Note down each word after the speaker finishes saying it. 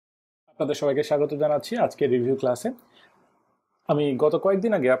আপনাদের সবাইকে স্বাগত জানাচ্ছি আজকে রিভিউ ক্লাসে। আমি গত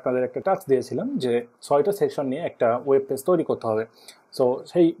কয়েকদিন আগে আপনাদের একটা টাস্ক দিয়েছিলাম যে 6টা সেকশন নিয়ে একটা ওয়েব পেজ তৈরি করতে হবে। সো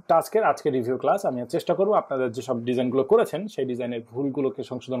সেই টাস্কের আজকে রিভিউ ক্লাস। আমি চেষ্টা করব আপনাদের যেসব ডিজাইনগুলো করেছেন সেই ডিজাইনের ভুলগুলোকে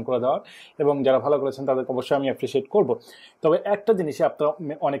সংশোধন করে দেওয়ার, এবং যারা ভালো করেছেন তাদেরকে অবশ্যই আমি অ্যাপ্রিসিয়েট করব। তবে একটা জিনিসে আপনারা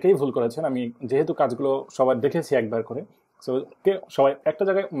অনেকেই ভুল করেছেন। আমি যেহেতু কাজগুলো সবার দেখেছি একবার করে, সো সবাই একটা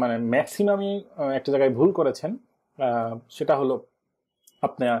জায়গায় মানে ম্যাক্সিমামই একটা জায়গায় ভুল করেছেন। সেটা হলো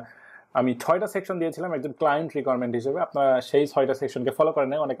আপনার, আমি 6টা সেকশন দিয়েছিলাম একজন ক্লায়েন্ট রিকোয়ারমেন্ট হিসেবে, আপনারা সেই 6টা সেকশনকে ফলো করেন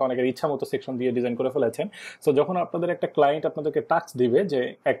নাই, অনেকের ইচ্ছা মতো সেকশন দিয়ে ডিজাইন করে ফেলেছেন। সো যখন আপনাদের একটা ক্লায়েন্ট আপনাদেরকে টাস্ক দিবে যে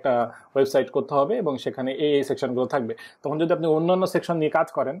একটা ওয়েবসাইট করতে হবে এবং সেখানে এই সেকশনগুলো থাকবে, তখন যদি আপনি অন্যান্য সেকশন নিয়ে কাজ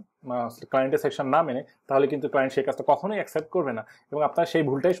করেন, ক্লায়েন্টের সেকশন না মেনে, তাহলে কিন্তু ক্লায়েন্ট সেই কাজটা কখনোই অ্যাকসেপ্ট করবে না, এবং আপনারা সেই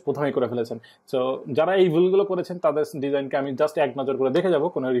ভুলটাই প্রথমেই করে ফেলেছেন। সো যারা এই ভুলগুলো করেছেন তাদের ডিজাইনকে আমি জাস্ট এক নজর করে দেখে যাব,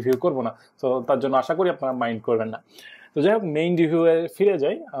 কোনো রিভিউ করবো না। সো তার জন্য আশা করি আপনারা মাইন্ড করবেন না। তো যাই হোক, মেইন রিভিউয়ে ফিরে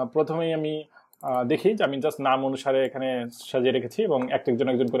যাই। প্রথমেই আমি দেখি যে আমি জাস্ট নাম অনুসারে এখানে সাজিয়ে রেখেছি, এবং একজন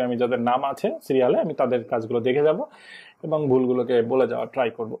একজন করে আমি যাদের নাম আছে সিরিয়ালে আমি তাদের কাজগুলো দেখে যাব এবং ভুলগুলোকে বলে যাওয়ার ট্রাই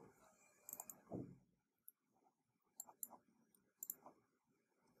করব।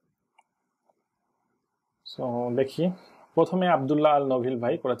 সো দেখি, প্রথমে আব্দুল্লাহ আল নভিল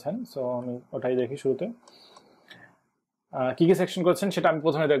ভাই করেছেন। সো আমি ওটাই দেখি শুরুতে কি কি সেকশন করেছেন সেটা আমি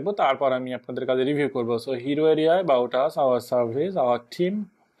প্রথমে দেখবো, তারপর আমি আপনাদের কাছে রিভিউ করবো। So hero area, about us, hour service, our team,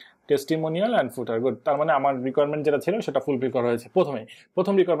 testimonial and footer. Good. তার মানে আমার রিকোয়ারমেন্ট যেটা ছিল সেটা ফুলফিল করা হয়েছে।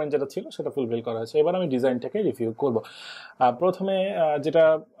 প্রথম রিকোয়ারমেন্ট যেটা ছিল সেটা ফুলফিল করা হয়েছে। এবার আমি ডিজাইনটাকে রিভিউ করব। প্রথমে যেটা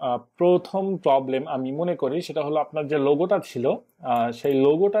প্রথম প্রবলেম আমি মনে করি সেটা হলো আপনার যে লোগোটা ছিল, সেই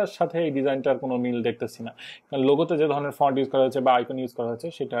লোগোটার সাথে এই ডিজাইনটার কোনো মিল দেখতেছি না। কারণ লোগোতে যে ধরনের ফন্ট ইউজ করা হয়েছে বা আইকন ইউজ করা হয়েছে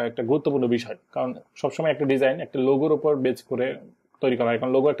সেটা একটা গুরুত্বপূর্ণ বিষয়, কারণ সবসময় একটা ডিজাইন একটা লোগোর উপর বেস করে তৈরি করা হয়,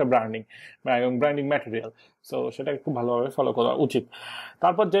 কারণ লোগো একটা ব্র্যান্ডিং এবং ব্র্যান্ডিং ম্যাটেরিয়াল। সো সেটা খুব ভালোভাবে ফলো করা উচিত।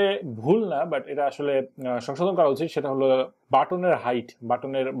 তারপর যে ভুল না, বাট এটা আসলে সংশোধন করা উচিত, সেটা হলো বাটনের হাইট।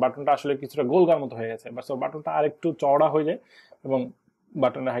 বাটনটা আসলে কিছুটা গোলগার মতো হয়ে গেছে, বাট বাটনটা আরেকটু চওড়া হয়ে যায়, এবং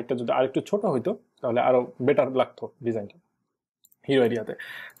বাটনের হাইটটা যদি আরেকটু ছোট হইতো তাহলে আরো বেটার লাগতো ডিজাইনটা হিরো এরিয়াতে।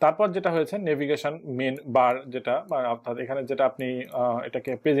 তারপর যেটা হয়েছে নেভিগেশন মেন বার, যেটা অর্থাৎ এখানে যেটা আপনি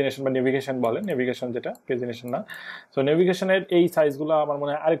এটাকে পেজিনেশন বা নেভিগেশন বলেন, নেভিগেশন যেটা পেজিনেশন না। সো নেভিগেশনের এই সাইজগুলো আমার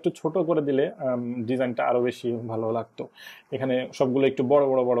মনে হয় আরেকটু ছোট করে দিলে ডিজাইনটা আরো বেশি ভালো লাগতো। এখানে সবগুলো একটু বড়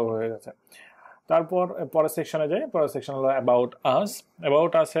বড় বড় হয়ে গেছে। তারপর পরের সেকশনে যাই। পরের সেকশন হলো অ্যাবাউট আস।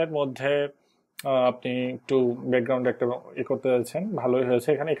 অ্যাবাউট আসের মধ্যে আপনি একটু ব্যাকগ্রাউন্ড একটা করতে যাচ্ছেন, ভালোই হয়েছে।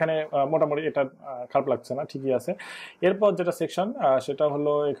 এখানে এখানে মোটামুটি এটা খারাপ লাগছে না, ঠিকই আছে। এরপর যেটা সেকশন সেটা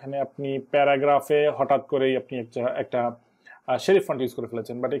হলো এখানে আপনি প্যারাগ্রাফে হঠাৎ করেই আপনি একটা শেরিফ ফন্ট ইউজ করে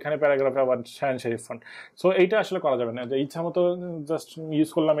ফেলেছেন, বাট এখানে প্যারাগ্রাফে আবার শ্যান শেরিফ ফন্ট। সো এইটা আসলে করা যাবে না, যে ইচ্ছা মতো জাস্ট ইউজ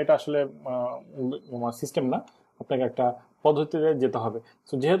করলাম, এটা আসলে সিস্টেম না, আপনাকে একটা পদ্ধতিতে যেতে হবে।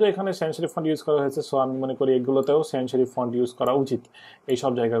 সো যেহেতু এখানে শ্যান শেরিফ ফন্ট ইউজ করা হয়েছে, সো আমি মনে করি এগুলোতেও শ্যান শেরিফ ফন্ট ইউজ করা উচিত এই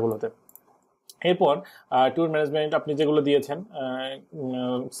সব জায়গাগুলোতে। এরপর ট্যুর ম্যানেজমেন্ট আপনি যেগুলো দিয়েছেন,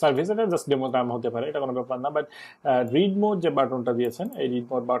 সার্ভিস, এটা জাস্ট ডেমো নাম হতে পারে, এটা কোনো ব্যাপার না। বাট রিড মোড যে বাটনটা দিয়েছেন, এই রিড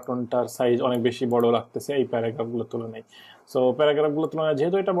মোড বাটনটার সাইজ অনেক বেশি বড় লাগতেছে এই প্যারাগ্রাফগুলোর তুলনায়। সো প্যারাগ্রাফগুলোর তুলনায়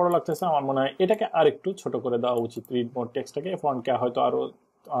যেহেতু এটা বড় লাগতেছে, আমার মনে হয় এটাকে আরেকটু ছোট করে দেওয়া উচিত। রিড মোড টেক্সটটাকে, ফন্টকে হয়তো আরো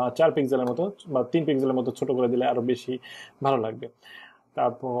 4 পিক্সেলের মতো বা 3 পিক্সেলের মতো ছোট করে দিলে আরো বেশি ভালো লাগবে।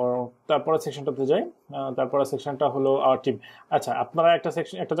 তারপরে সেকশনটাতে যাই। তারপরে সেকশনটা হলো আওয়ার টিম। আচ্ছা, আপনারা একটা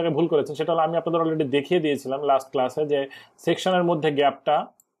জায়গায় ভুল করেছেন, সেটা হলো আমি আপনাদের অলরেডি দেখিয়ে দিয়েছিলাম লাস্ট ক্লাসে যে সেকশনের মধ্যে গ্যাপটা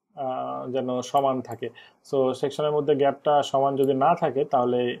যেন সমান থাকে। সো সেকশনের মধ্যে গ্যাপটা সমান যদি না থাকে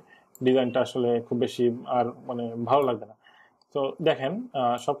তাহলে ডিজাইনটা আসলে খুব বেশি আর মানে ভালো লাগবে না। তো দেখেন,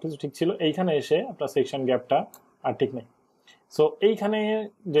 সবকিছু ঠিক ছিল, এইখানে এসে আপনার সেকশন গ্যাপটা আর ঠিক নেই। সো এইখানে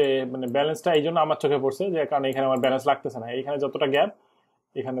যে মানে ব্যালেন্সটা এই জন্য আমার চোখে পড়ছে, যে কারণে এখানে আমার ব্যালেন্স লাগতেছে না। এইখানে যতটা গ্যাপ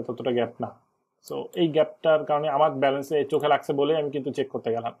এখানে ততটা গ্যাপ না। সো এই গ্যাপটার কারণে আমার ব্যালেন্সে চোখে লাগছে বলে আমি কিন্তু চেক করতে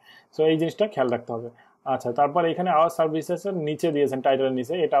গেলাম। সো এই জিনিসটা খেয়াল রাখতে হবে। আচ্ছা, তারপর এখানে আওয়ার সার্ভিসেস এর নিচে দিয়েছেন টাইটেলের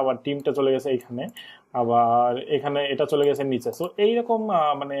নিচে, এটা আবার টিমটা চলে গেছে এইখানে, আবার এখানে এটা চলে গেছে নিচে। সো এইরকম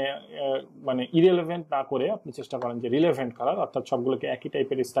মানে মানে ইরেলেভেন্ট না করে আপনি চেষ্টা করেন যে রিলেভেন্ট করার, অর্থাৎ সবগুলোকে একই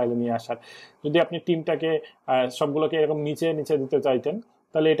টাইপের স্টাইলে নিয়ে আসার। যদি আপনি টিমটাকে সবগুলোকে এরকম নিচে নিচে দিতে চাইতেন,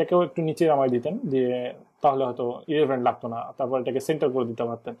 তাহলে এটাকেও একটু নিচে নামাই দিতেন, দিয়ে তাহলে হয়তো ইরেলেভেন্ট লাগতো না। তারপর এটাকে সেন্টার করে দিতে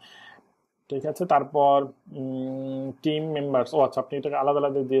পারতেন। ঠিক আছে। তারপর টিম মেম্বার্স, ও আচ্ছা, আপনি এটাকে আলাদা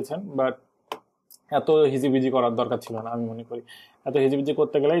আলাদা দিয়েছেন, বাট এত হিজিবিজি করার দরকার ছিল না আমি মনে করি। এত হিজিবিজি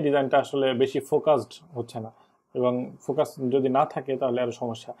করতে গেলেই ডিজাইনটা আসলে বেশি ফোকাসড হচ্ছে না, এবং ফোকাস যদি না থাকে তাহলে আরো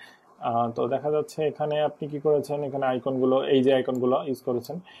সমস্যা। তো দেখা যাচ্ছে এখানে আপনি কি করেছেন, এখানে আইকনগুলো, এই যে আইকনগুলো ইউজ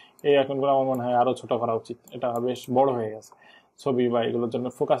করেছেন, এই আইকনগুলো আমার মনে হয় আরো ছোট করা উচিত, এটা বেশ বড় হয়ে গেছে। ছবি বা এগুলোর জন্য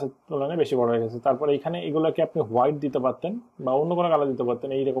ফোকাসের তুলনায় বেশি বড় হয়ে গেছে। তারপরে এখানে এগুলোকে আপনি হোয়াইট দিতে পারতেন বা অন্য কোনো কালার দিতে পারতেন,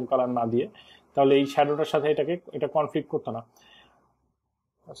 এইরকম কালার না দিয়ে, তাহলে এই শ্যাডোটার সাথে এটা কনফ্লিক্ট করতো না।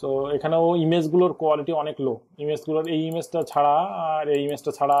 সো এখানেও ইমেজগুলোর কোয়ালিটি অনেক লো। ইমেজগুলোর এই ইমেজটা ছাড়া আর এই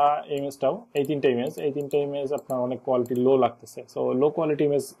ইমেজটা ছাড়া এই ইমেজটাও, এই তিনটা ইমেজ আপনার অনেক কোয়ালিটি লো লাগতেছে। So low quality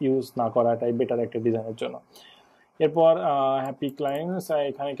image use না করাটাই বেটার একটা ডিজাইনের জন্য। এরপর হ্যাপি ক্লায়েন্টস,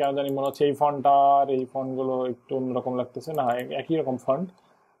 এখানে কেন জানি মনে হচ্ছে এই ফন্টটা আর এই ফন্টগুলো একটু অন্যরকম লাগতেছে, না একই রকম ফন্ট।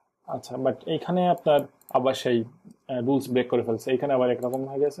 আচ্ছা, বাট এইখানে আপনার আবার সেই রুলস ব্রেক করে ফেলছে, এখানে আবার একরকম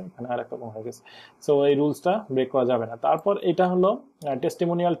হয়ে গেছে, এখানে আর একরকম হয়ে গেছে। সো এই রুলসটা ব্রেক করা যাবে না। তারপর এটা হলো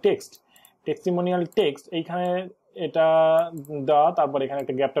টেস্টিমোনিয়াল টেক্সট, এইখানে এটা দেওয়া, তারপর এখানে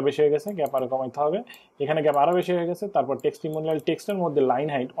একটা গ্যাপটা বেশি হয়ে গেছে, গ্যাপ আরো কমাইতে হবে, এখানে গ্যাপ আরো বেশি হয়ে গেছে। তারপর টেস্টিমোনিয়াল টেক্সটের মধ্যে লাইন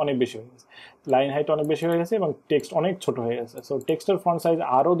হাইট অনেক বেশি হয়ে গেছে, এবং টেক্সট অনেক ছোট হয়ে গেছে। সো টেক্সটের ফন্ট সাইজ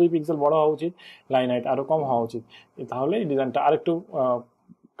আরো 2 পিক্সেল বড় হওয়া উচিত, লাইন হাইট আরো কম হওয়া উচিত, তাহলে এই ডিজাইনটা আরেকটু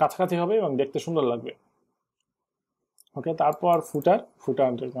কাছাকাছি হবে এবং দেখতে সুন্দর লাগবে। ওকে, তারপর ফুটার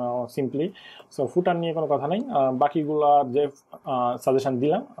সিম্পলি, সো ফুটার নিয়ে কোনো কথা নেই। বাকিগুলো যে সাজেশন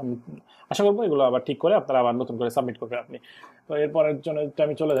দিলাম, আমি আশা করবো এগুলো আবার ঠিক করে আপনারা আবার নতুন করে সাবমিট করবেন আপনি। তো এরপরের জন্য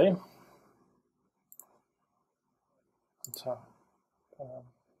আমি চলে যাই। আচ্ছা,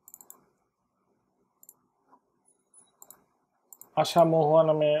 আশা মহুয়া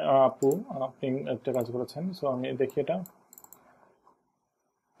নামে আপু, আপনি একটা কাজ করেছেন। সো আমি দেখি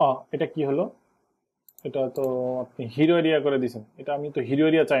এটা কি হলো, এটা তো আপনি হিরো এরিয়া করে দিয়েছেন, এটা আমি তো হিরো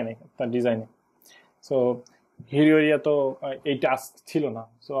এরিয়া চাই নাই আপনার ডিজাইনে। সো হিরো এরিয়া তো এই টাস্ক ছিল না,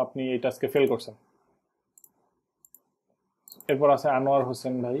 সো আপনি এই টাস্কে ফেল করছেন। এরপর আছে আনোয়ার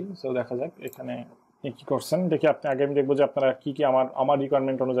হোসেন ভাই। সো দেখা যাক এখানে কি করছেন, দেখি আপনি আগে আমি দেখবো যে আপনারা কি কি আমার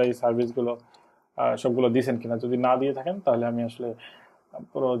রিকোয়ারমেন্ট অনুযায়ী সার্ভিসগুলো সবগুলো দিয়েছেন কিনা। যদি না দিয়ে থাকেন তাহলে আমি আসলে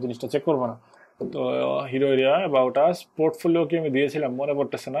পুরো জিনিসটা চেক করবো না। তো hero area, about us, portfolio কি আমি দিয়েছিলাম মনে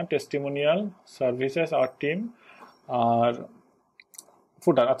পড়তেছে না, টেস্টিমোনিয়াল, সার্ভিসেস, আর টিম, আর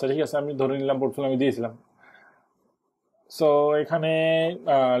ফুটার। আচ্ছা ঠিক আছে, আমি ধরে নিলাম পোর্টফোলিও আমি দিয়েছিলাম। সো এখানে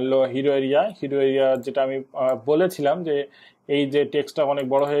হিরো এরিয়া যেটা আমি বলেছিলাম যে এই যে টেক্সটটা অনেক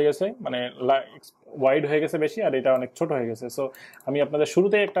বড় হয়ে গেছে, মানে ওয়াইড হয়ে গেছে বেশি, আর এটা অনেক ছোট হয়ে গেছে। সো আমি আপনাদের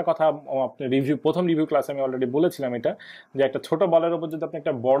শুরুতে একটা কথা, আপনি প্রথম রিভিউ ক্লাসে আমি অলরেডি বলেছিলাম এটা, যে একটা ছোট বলের উপর যদি আপনি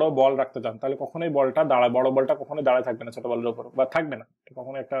একটা বড় বল রাখতে চান, তাহলে কখনোই বড় বলটা কখনোই দাঁড়ায় থাকবে না ছোট বলের উপর, বা থাকবে না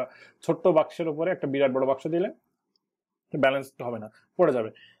কখনো। একটা ছোট্ট বাক্সের উপরে একটা বিরাট বড় বাক্স দিলে ব্যালেন্স হবে না, পড়ে যাবে।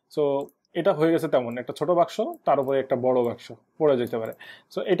 সো এটা হয়ে গেছে তেমন একটা ছোট বাক্স, তার উপরে একটা বড় বাক্স পড়ে যেতে পারে।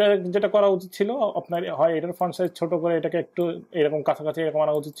 সো এটা যেটা করা উচিত ছিল আপনার, হয় এটার ফন্ট সাইজ ছোট করে এটাকে একটু এরকম কাছাকাছি এরকম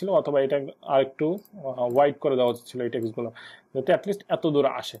আনা উচিত ছিল, অথবা এটা আর একটু ওয়াইড করে দেওয়া উচিত ছিল এই টেক্সটগুলো, যাতে অ্যাটলিস্ট এত দূর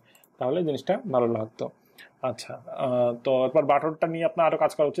আসে, তাহলে জিনিসটা ভালো লাগতো। আচ্ছা, তো এরপর বাটনটা নিয়ে আপনার আরো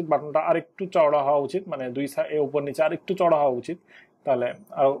কাজ করা উচিত, বাটনটা আরেকটু চওড়া হওয়া উচিত, মানে দুই সাইড উপর নিচে আরেকটু চওড়া হওয়া উচিত, তাহলে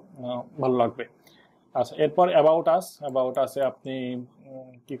আরো ভালো লাগবে। আচ্ছা, এরপর অ্যাবাউট আসে আপনি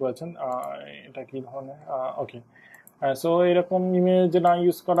কি করেছেন, এটা কি ধরনের, ওকে। সো এরকম ইমেজ না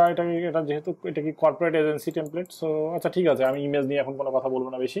ইউজ করা, এটা যেহেতু এটা কি কর্পোরেট এজেন্সি টেমপ্লেট, সো আচ্ছা ঠিক আছে, আমি ইমেজ নিয়ে এখন কোনো কথা বলবো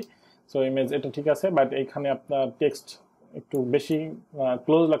না বেশি। সো ইমেজ এটা ঠিক আছে, বাট এখানে আপনার টেক্সট একটু বেশি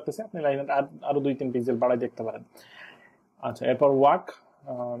ক্লোজ লাগতেছে, আপনি লাইনে আরো 2-3 পিক্সেল বাড়াই দেখতে পারেন। আচ্ছা, এরপর ওয়ার্ক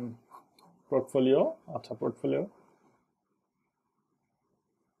পোর্টফোলিও। আচ্ছা, পোর্টফোলিও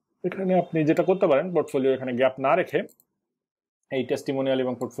এখানে আপনি যেটা করতে পারেন, পোর্টফোলিও এখানে গ্যাপ না রেখে, এই টেস্টিমোনিয়াল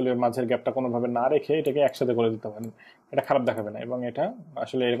এবং পোর্টফোলিওর মাঝের গ্যাপটা কোনোভাবে না রেখে এটাকে একসাথে করে দিতে পারেন, এটা খারাপ দেখাবে না, এবং এটা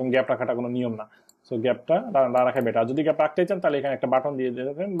আসলে এরকম গ্যাপ রাখাটা কোনো নিয়ম না। সো গ্যাপটা না রাখা বেটার। যদি গ্যাপ রাখতে চান তাহলে এখানে একটা বাটন দিয়ে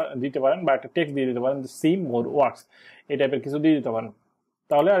দিতে পারেন, বা একটা টেক্সট দিয়ে দিতে পারেন, সি মোর ওয়ার্কস, এই টাইপের কিছু দিয়ে দিতে পারেন,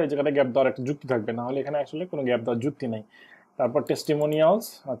 তাহলে আর এই জায়গাটা গ্যাপ দেওয়ার একটা যুক্তি থাকবে, না হলে এখানে আসলে কোনো গ্যাপ দেওয়ার যুক্তি নেই। তারপর টেস্টিমোনিয়ালস,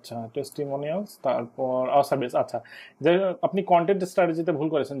 আচ্ছা টেস্টিমোনিয়ালস, তারপর সার্ভিস। আচ্ছা, যে আপনি কন্টেন্ট স্ট্র্যাটেজিতে ভুল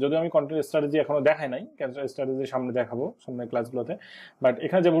করেছেন, যদিও আমি কন্টেন্ট স্ট্র্যাটেজি এখনো দেখাই নাই, স্ট্র্যাটেজি সামনে দেখাবো সামনের ক্লাসগুলোতে। বাট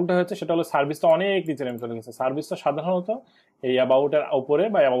এখানে যে ভুলটা হয়েছে সেটা হলো সার্ভিসটা অনেক নিচে নেমে চলে গেছে। সার্ভিসটা সাধারণত এই অ্যাবাউটের উপরে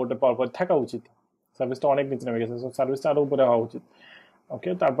বা অ্যাবাউটের পর থাকা উচিত, সার্ভিসটা অনেক নিচে নেমে গেছে, সার্ভিসটা আরো উপরে হওয়া উচিত। ওকে,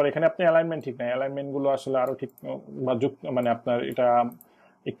 তারপর এখানে আপনি অ্যালাইনমেন্ট ঠিক নাই, অ্যালাইনমেন্টগুলো আসলে আরো ঠিক বা মানে আপনার এটা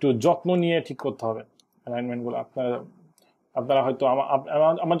একটু যত্ন নিয়ে ঠিক করতে হবে অ্যালাইনমেন্টগুলো। আপনারা হয়তো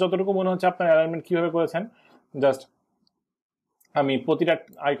আমার যতটুকু মনে হচ্ছে আপনার অ্যালাইনমেন্ট কিভাবে করেছেন, জাস্ট আমি প্রতিটা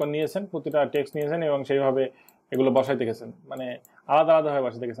আইকন নিয়েছেন, প্রতিটা টেক্সট নিয়েছেন এবং সেইভাবে এগুলো বসাইতে গেছেন, মানে আলাদা আলাদাভাবে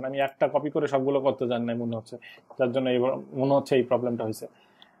বসাইতে গেছেন। আমি একটা কপি করে সবগুলো করতে জানি না মনে হচ্ছে, যার জন্য মনে হচ্ছে এই প্রবলেমটা হয়েছে।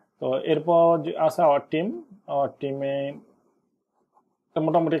 তো এরপর আছে আওয়ার টিমে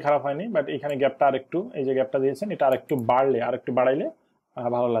মোটামুটি খারাপ হয়নি, বাট এখানে গ্যাপটা আরেকটু, এই যে গ্যাপটা দিয়েছেন এটা আরেকটু বাড়াইলে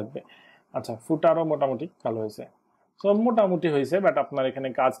ভালো লাগবে। আচ্ছা, ফুটারও মোটামুটি ভালো হয়েছে। তো মোটামুটি হয়েছে, বাট আপনার এখানে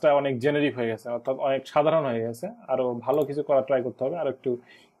কাজটা অনেক জেনারিক হয়ে গেছে, অর্থাৎ অনেক সাধারণ হয়ে গেছে। আরো ভালো কিছু করা ট্রাই করতে হবে, আর একটু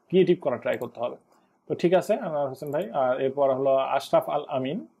ক্রিয়েটিভ করা ট্রাই করতে হবে। তো ঠিক আছে আনোয়ার হোসেন ভাই। আর এরপর হলো আশরাফ আল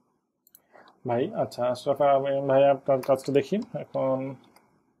আমিন ভাই। আচ্ছা আশরাফ আল আমিন ভাই, আপনার কাজটা দেখি এখন।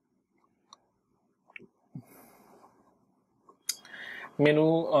 মেনু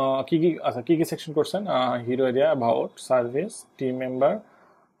কি কি, আচ্ছা কি কি সেকশন করছেন? Hero area, about, service, team member,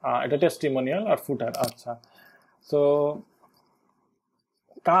 এটা টেস্টিমোনিয়াল আর ফুটার। আচ্ছা, তো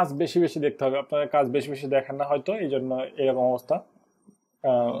কাজ বেশি বেশি দেখতে হবে, আপনার কাজ বেশি বেশি দেখেন না হয়তো, এই জন্য এরকম অবস্থা।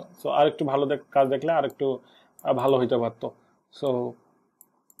 সো আর একটু ভালো কাজ দেখলে আর একটু ভালো হইতে পারতো। সো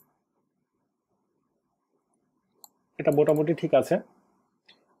এটা মোটামুটি ঠিক আছে।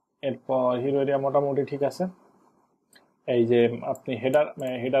 এরপর হিরো এরিয়া মোটামুটি ঠিক আছে। এই যে আপনি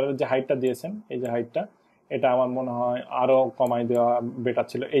হেডারের যে হাইটটা দিয়েছেন, এই যে হাইটটা, এটা আমার মনে হয় আরো কমাই দেওয়া বেটার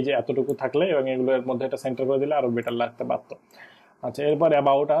ছিল। এই যে এতটুকু থাকলে এবং এগুলোর মধ্যে এটা সেন্টার করে দিলে আরো বেটার লাগতে পারতো। আচ্ছা এরপর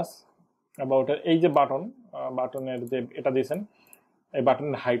অ্যাবাউট আস, অ্যাবাউটের এই যে বাটনের যে এটা দিয়েছেন, এই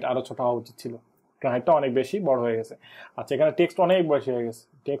বাটনের হাইট আরো ছোট হওয়া উচিত ছিল, কারণ হাইটটা অনেক বেশি বড় হয়ে গেছে। আচ্ছা এখানে টেক্সট অনেক বেশি হয়ে গেছে।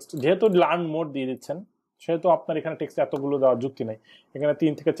 টেক্সট যেহেতু লার্ন মোড দিয়ে দিচ্ছেন, সেহেতু আপনার এখানে টেক্সট এতগুলো দেওয়ার যুক্তি নেই। এখানে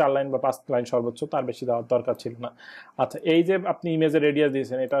 3 থেকে 4 লাইন বা 5 লাইন সর্বোচ্চ, তার বেশি দেওয়ার দরকার ছিল না। আচ্ছা এই যে আপনি ইমেজের রেডিয়াস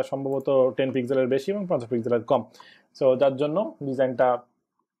দিয়েছেন, এটা সম্ভবত 10 পিক্সেলের বেশি এবং 50 পিক্সেলের কম। সো যার জন্য ডিজাইনটা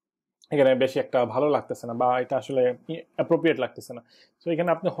এখানে বেশি একটা ভালো লাগতেছে না, বা এটা আসলে অ্যাপ্রোপ্রিয়েট লাগতেছে না। তো এখানে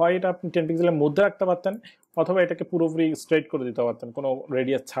আপনি হয় এটা আপনি 10 পিক্সেলের মধ্যে রাখতে পারতেন, অথবা এটাকে পুরোপুরি স্ট্রেট করে দিতে পারতেন কোনো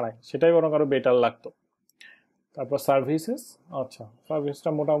রেডিয়াস ছাড়াই, সেটাই বরং আরো বেটার লাগতো। তারপর সার্ভিসেস, আচ্ছা সার্ভিসটা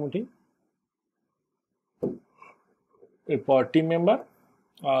মোটামুটি। এরপর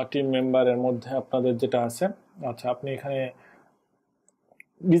টিম মেম্বারের মধ্যে আপনাদের যেটা আছে, আচ্ছা আপনি এখানে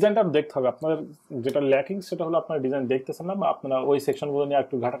ডিজাইনটা দেখতে হবে। আপনার যেটা ল্যাকিং সেটা হলো আপনার ডিজাইন দেখতেছেন না, বা আপনারা ওই সেকশনগুলো নিয়ে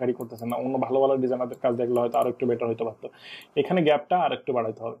একটু ঘাটাঘাটি করতেছেন না। অন্য ভালো ভালো ডিজাইনারদের কাজ দেখলে হয়তো আরো একটু বেটার হতে পারতো। এখানে গ্যাপটা আর একটু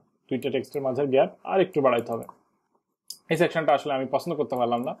বাড়াইতে হবে, দুইটা টেক্সটের মাঝে গ্যাপ আর একটু বাড়াইতে হবে। এই সেকশনটা আসলে আমি পছন্দ করতে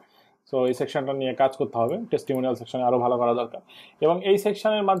পারলাম না। সো এই সেকশনটা নিয়ে কাজ করতে হবে, টেস্টিমোনিয়াল সেকশনে আরো ভালো করা দরকার। এবং এই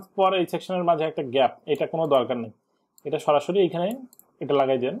সেকশনের মাঝে পরে এই সেকশনের মাঝে একটা গ্যাপ, এটা কোনো দরকার নেই। এটা সরাসরি এখানে এটা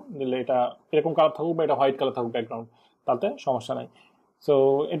লাগাই দেন, দিলে এটা এরকম কালার থাকুক বা এটা হোয়াইট কালার থাকুক ব্যাকগ্রাউন্ড, তাতে সমস্যা নাই। সো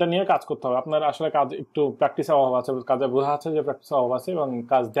এটা নিয়ে কাজ করতে হবে। আপনার আসলে কাজ একটু প্র্যাকটিসের অভাব আছে, কাজে বোঝা আছে যে প্র্যাকটিসের অভাব আছে, এবং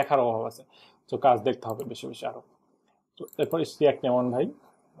কাজ দেখার অভাব আছে। তো কাজ দেখতে হবে বেশি বেশি আরো। তো এরপর স্টিয়াক কেমন ভাই,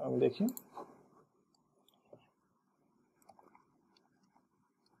 আমি দেখি।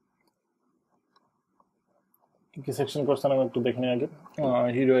 কি সেকশন করছেন আমি একটু দেখে নিই আগে।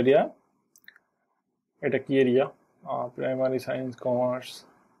 হিরো এরিয়া, এটা কি এরিয়া? প্রাইমারি, সায়েন্স, কমার্স,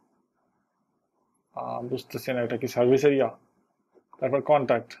 বুঝতেছি না এটা কি সার্ভিস এরিয়া। তারপর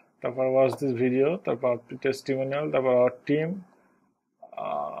কন্ট্যাক্ট, তারপর ওয়াচ দিস ভিডিও, তারপর টেস্টিমোনিয়াল, তারপর টিম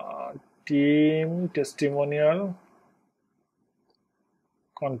টেস্টিমোনিয়াল,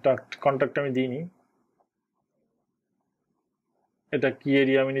 কন্ট্যাক্ট আমি দিইনি। এটা কি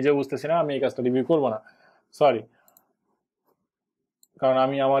এরিয়া আমি নিজে বুঝতেছি না, আমি এই কাজটা রিভিউ করবো না, সরি। কারণ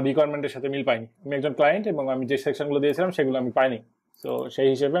আমি আমার রিকোয়ারমেন্টের সাথে মিল পাইনি। আমি একজন ক্লায়েন্ট এবং আমি যে সেকশনগুলো দিয়েছিলাম সেগুলো আমি পাইনি। তো সেই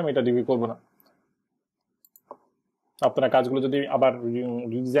হিসেবে আমি এটা রিভিউ করবো না। আপনারা কাজগুলো যদি আবার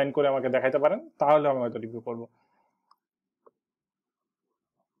রিডিজাইন করে আমাকে দেখাইতে পারেন, তাহলে আমি হয়তো রিভিউ করবো।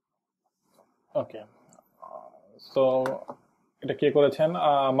 ওকে, তো এটা কে করেছেন?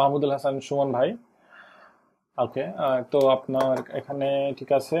 মাহমুদুল হাসান সুমন ভাই। ওকে, তো আপনার এখানে ঠিক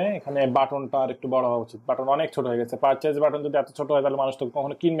আছে। এখানে বাটনটা আর একটু বড় হওয়া উচিত, বাটন অনেক ছোট হয়ে গেছে। পারচেজ বাটন যদি এত ছোট হয়, তাহলে মানুষ তো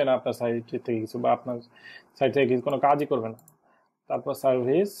কখনো কিনবে না আপনার সাইট থেকে কিছু, বা আপনার সাইট থেকে কিছু কোনো কাজই করবে না। তারপর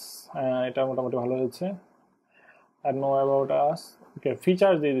সার্ভিস, এটা মোটামুটি ভালো হয়েছে। আর know about us, okay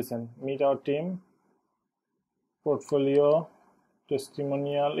features দিয়ে দিয়েছেন, meet our team, portfolio,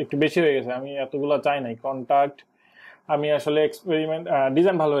 testimonial একটু বেশি হয়ে গেছে, আমি এতগুলো চাই নাই। কন্ট্যাক্ট, আমি আসলে এক্সপেরিমেন্ট,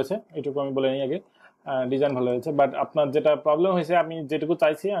 ডিজাইন ভালো হয়েছে এটুকু আমি বলে নিই আগে। ডিজাইন ভালো হয়েছে, বাট আপনার যেটা প্রবলেম হয়েছে, আমি যেটুকু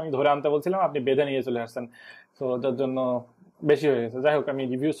চাইছি আমি ধরে আনতে বলছিলাম, আপনি বেঁধে নিয়ে চলে আসছেন। তো যার জন্য বেশি হয়ে গেছে। যাই হোক, আমি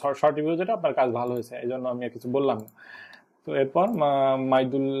রিভিউ শর্ট রিভিউ যেটা, আপনার কাজ ভালো হয়েছে, এই জন্য আমি আর কিছু বললাম না। তো এরপর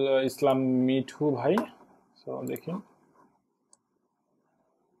মাইদুল ইসলাম মিঠু ভাই। তো দেখি,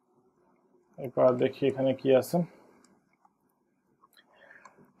 এরপর দেখি এখানে কি আছে।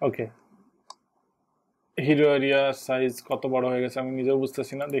 ওকে, হিরো এরিয়া সাইজ কত বড় হয়ে গেছে আমি নিজেও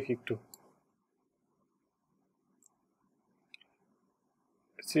বুঝতেছি না, দেখি একটু।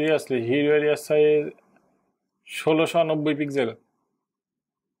 Seriously hero area size 1690 pixel?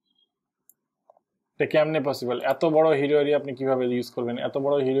 এটা কেমনে পসিবল? এত বড় হিরো এরিয়া আপনি কিভাবে ইউজ করবেন? এত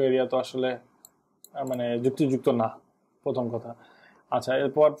বড় হিরো এরিয়া তো আসলে মানে যুক্তিযুক্ত না, প্রথম কথা। আচ্ছা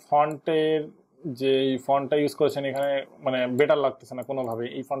এরপর ফন্টের যে ফন্টটা ইউজ করেছেন এখানে, মানে বেটার লাগতেছে না কোনোভাবে,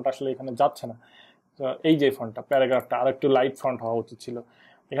 এই ফন্টটা আসলে এখানে যাচ্ছে না। তো তো এই যে ফন্টটা প্যারাগ্রাফটা আর একটু লাইট ফন্ট হওয়া উচিত ছিল।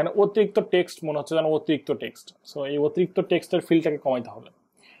 এখানে অতিরিক্ত টেক্সট মনে হচ্ছে যেন অতিরিক্ত টেক্সট, সো এই অতিরিক্ত টেক্সটের ফিলটাকে কমাইতে হবে।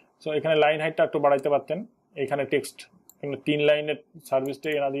 সো এখানে লাইন হাইটটা একটু বাড়াইতে পারতেন, এখানে টেক্সট এখানে 3 লাইনের সার্ভিসটা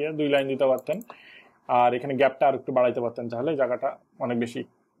না দিয়ে 2 লাইন দিতে পারতেন, আর এখানে গ্যাপটা আর একটু বাড়াইতে পারতেন, তাহলে জায়গাটা অনেক বেশি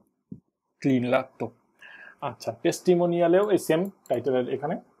ক্লিন লাগতো। আচ্ছা, টেস্টিমোনিয়ালেও এই সেম টাইটেলের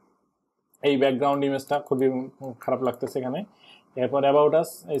এখানে এই ব্যাকগ্রাউন্ড ইমেজটা খুবই খারাপ লাগতেছে এখানে। এরপর অ্যাবাউট আস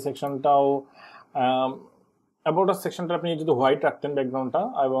এই সেকশনটাও, অ্যাবাউট আস সেকশনটা আপনি যদি হোয়াইট রাখতেন ব্যাকগ্রাউন্ডটা,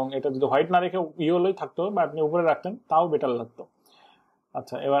 এবং এটা যদি হোয়াইট না রেখে ইয়েলোই থাকতো বা আপনি উপরে রাখতেন তাও বেটার লাগতো।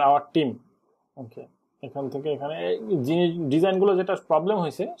 আচ্ছা, এবার আওয়ার টিম। ওকে, এখান থেকে এখানে জিনিস ডিজাইনগুলো যেটা প্রবলেম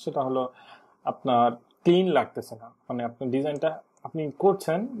হয়েছে সেটা হলো আপনার ক্লিন লাগতেছে না, মানে আপনার ডিজাইনটা আপনি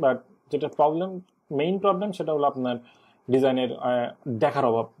করছেন, বাট যেটা প্রবলেম, মেইন প্রবলেম সেটা হলো আপনার ডিজাইনের দেখার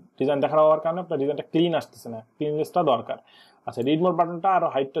অভাব। ডিজাইন দেখার অভাবের কারণে আপনার ডিজাইনটা ক্লিন আসতেছে না, ক্লিননেসটা দরকার। আচ্ছা, রিড মোর বাটনটা আরো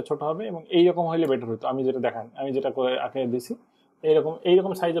হাইটটা ছোট হবে এবং এইরকম হইলে বেটার হতো। আমি যেটা দেখান, আমি যেটা করে আঁকে দিছি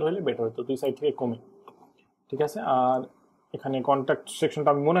এইরকম সাইজের হইলে বেটার হতো, 2 সাইড থেকে কমে। ঠিক আছে, আর এখানে কন্ট্যাক্ট সেকশনটা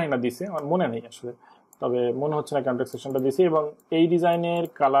আমি মনে হয় না দিছি, আমার মনে নেই আসলে, তবে মনে হচ্ছে না কন্ট্যাক্ট সেকশনটা দিছি। এবং এই ডিজাইনের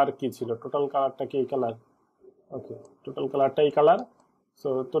কালার কি ছিল, টোটাল কালারটা কি এই কালার? ওকে, টোটাল কালারটা এই কালার। সো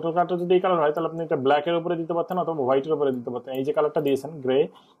টোটাল কালারটা যদি এই কালার হয় তাহলে আপনি এটা ব্ল্যাকের উপরে দিতে পারতেন অথবা হোয়াইটের উপরে দিতে পারতেন। এই যে কালারটা দিয়েছেন গ্রে,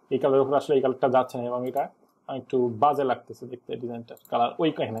 এই কালারের উপরে আসলে এই কালারটা যাচ্ছে না এবং এটা একটু বাজে লাগতেছে দেখতে ডিজাইনটার কালার, ওই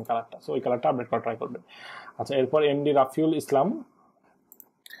এখানে কালারটা, সো ওই কালারটা আপডেট করা ট্রাই করবেন। আচ্ছা, এরপর MD Rafiul Islam,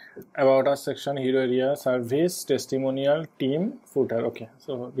 about us section, hero area, service, testimonial, team, footer. Okay,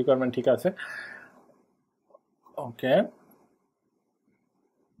 so requirement ঠিক আছে। Okay,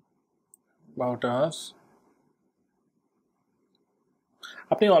 about us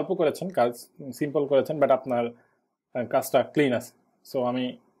আপনি অল্প করেছেন কাজ, সিম্পল করেছেন, বাট আপনার কাজটা ক্লিন আছে। সো আমি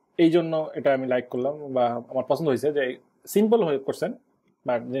এই জন্য এটা আমি লাইক করলাম বা আমার পছন্দ হয়েছে যে সিম্পল হয়ে করছেন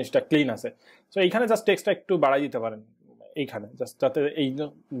বাট জিনিসটা ক্লিন আছে। সো এইখানে জাস্ট টেক্সটটা একটু বাড়াই দিতে পারেন এইখানে, জাস্ট যাতে এই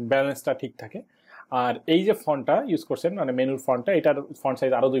ব্যালেন্সটা ঠিক থাকে। আর এই যে ফন্টটা ইউজ করছেন মানে মেনুর ফন্টটা, এটার ফন্ট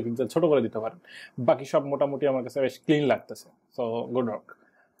সাইজ আরো 2 পিক্সেল ছোট করে দিতে পারেন। বাকি সব মোটামুটি আমার কাছে বেশ ক্লিন লাগতেছে, সো গুড ওয়ার্ক।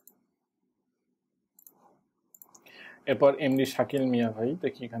 এরপর এমডি শাকিল মিয়া ভাই,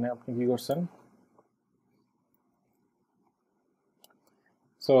 দেখি এখানে আপনি কি করছেন।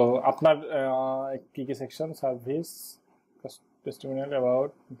 সো আপনার কি কি section, service, testimonial,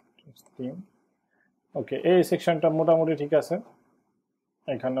 about, team. ওকে, এই সেকশনটা মোটামুটি ঠিক আছে।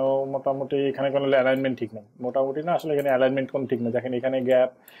 এখানেও মোটামুটি, এখানে কোনো অ্যালাইনমেন্ট ঠিক নেই, মোটামুটি না আসলে এখানে অ্যালাইনমেন্ট কোনো ঠিক নেই, দেখেন এখানে গ্যাপ,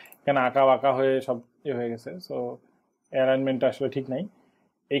 এখানে আঁকা বাঁকা হয়ে সব হয়ে গেছে। সো অ্যালাইনমেন্টটা আসলে ঠিক নাই।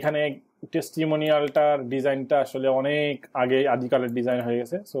 এইখানে টেস্টিমোনিয়ালটার ডিজাইনটা আসলে অনেক আগে আদিকালের ডিজাইন হয়ে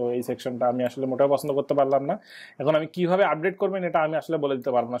গেছে। সো এই সেকশনটা আমি আসলে মোটেও পছন্দ করতে পারলাম না। এখন আমি কিভাবে আপডেট করবেন এটা আমি আসলে বলে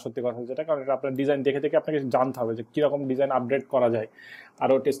দিতে পারবো না সত্যি কথা যেটা, কারণ এটা আপনার ডিজাইন দেখে দেখে আপনাকে জানতে হবে যে কীরকম ডিজাইন আপডেট করা যায়,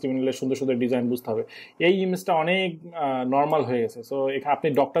 আরও টেস্টিমোনিয়ালের সুন্দর সুন্দর ডিজাইন বুঝতে হবে। এই ইমেজটা অনেক নর্মাল হয়ে গেছে। সো এখানে আপনি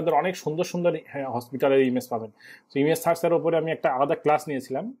ডক্টরদের অনেক সুন্দর সুন্দর হসপিটালের ইমেজ পাবেন। সো ইমেজ সার্চের উপরে আমি একটা আলাদা ক্লাস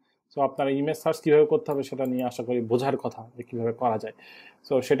নিয়েছিলাম। সো আপনারা ইমেজ সার্চ কীভাবে করতে হবে সেটা নিয়ে আশা করি বোঝার কথা যে কীভাবে করা যায়।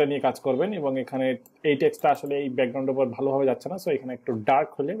 সো সেটা নিয়ে কাজ করবেন। এবং এখানে এই টেক্সটটা আসলে এই ব্যাকগ্রাউন্ডের উপর ভালোভাবে যাচ্ছে না, সো এখানে একটু ডার্ক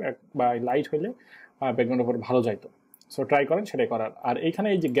হলে বা লাইট হলে ব্যাকগ্রাউন্ডের উপর ভালো যাইতো। সো ট্রাই করেন সেটাই করার। আর এইখানে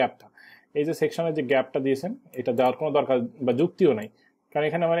এই যে গ্যাপটা, এই যে সেকশনের যে গ্যাপটা দিয়েছেন, এটা দেওয়ার কোনো দরকার বা যুক্তিও নাই, কারণ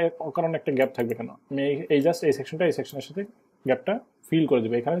এখানে আমার অকারণে একটা গ্যাপ থাকবে কেন? আমি এই জাস্ট এই সেকশনটা এই সেকশনের সাথে গ্যাপটা ফিল করে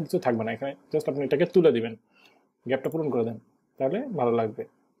দেবে, এখানে কিছু থাকবে না, এখানে জাস্ট আপনি এটাকে তুলে দিবেন, গ্যাপটা পূরণ করে দেন, তাহলে ভালো লাগবে।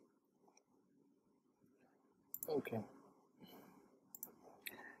 ওকে,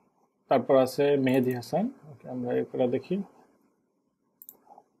 তারপর আছে মেহেদি হাসান। ওকে, আমরা এটা দেখি।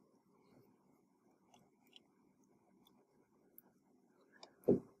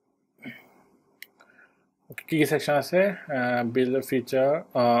 কি কি সেকশন আছে? বিল্ড ফিচার,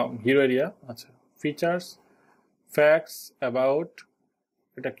 হিরো এরিয়া, আচ্ছা ফিচার্স, ফ্যাক্টস, অ্যাবাউট,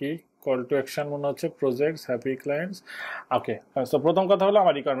 এটা কি কল টু অ্যাকশন মনে হচ্ছে, প্রজেক্টস, হ্যাপি ক্লায়েন্টস। ওকে, সো প্রথম কথা হলো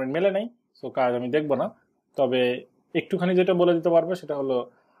আমার রিকোয়ারমেন্ট মেলে নেই, সো কাজ আমি দেখবো না। তবে একটুখানি যেটা বলে দিতে পারবো সেটা হলো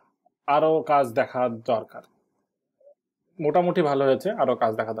আরো কাজ দেখা দরকার। মোটামুটি ভালো হয়েছে, আরো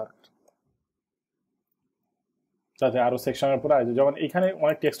কাজ দেখা দরকার, যাতে আরো সেকশনের উপরে আসবে। যেমন এখানে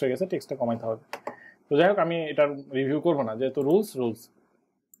অনেক টেক্সট হয়ে গেছে, টেক্সটটা কমাইতে হবে। তো যাই হোক, আমি এটার রিভিউ করবো না, যেহেতু রুলস।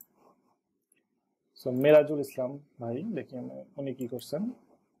 সো মেরাজুল ইসলাম ভাই, দেখি উনি কি করছেন।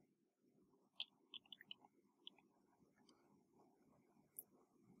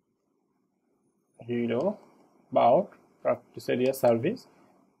 Hero, about, practice area, service,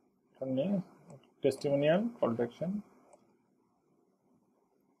 testimonial, call to action,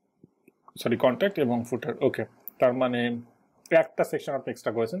 sorry contact এবং ফুটার। ওকে, তার মানে একটা সেকশন আপনি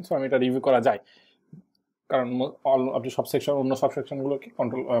এক্সট্রা করেছেন, সো আমি এটা রিভিউ করা যায়, কারণ আপনি সব সেকশন, অন্য সব সেকশনগুলোকে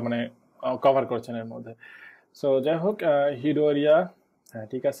কন্ট্রোল মানে কভার করছেন এর মধ্যে। সো যাই হোক, হিরো এরিয়া, হ্যাঁ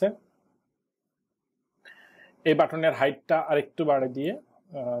ঠিক আছে। এই বাটনের হাইটটা আরেকটু বাড়িয়ে দিয়ে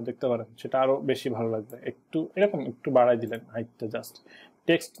দেখতে পারেন, সেটা আরো বেশি ভালো লাগবে। একটু এরকম একটু বাড়াই দিলেন হাইটটা, জাস্ট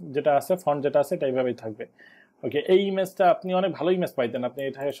টেক্সট যেটা আছে, ফন্ট যেটা আছে এটা এইভাবেই থাকবে। ওকে, এই ইমেজটা আপনি অনেক ভালো ইমেজ পাইতেন, আপনি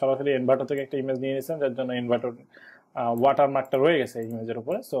এটা সরাসরি ইনভার্টার থেকে একটা ইমেজ নিয়ে নিয়েছেন, যার জন্য ইনভার্টার ওয়াটারমার্কটা রয়ে গেছে এই ইমেজের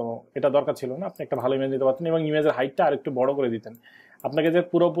উপরে। সো এটা দরকার ছিল না, আপনি একটা ভালো ইমেজ নিতে পারতেন এবং ইমেজের হাইটটা আরেকটু বড় করে দিতেন। আপনাকে যে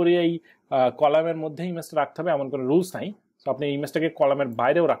পুরোপুরি এই কলামের মধ্যে ইমেজটা রাখতে হবে এমন কোনো রুলস নাই। সো আপনি ইমেজটাকে কলামের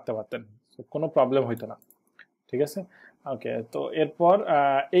বাইরেও রাখতে পারতেন, কোনো প্রবলেম হইতো না। ঠিক আছে, ওকে। তো এরপর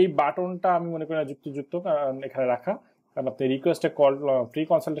এই বাটনটা আমি মনে করি না যুক্তিযুক্ত এখানে রাখা, কারণ আপনি রিকোয়েস্টে কল প্রি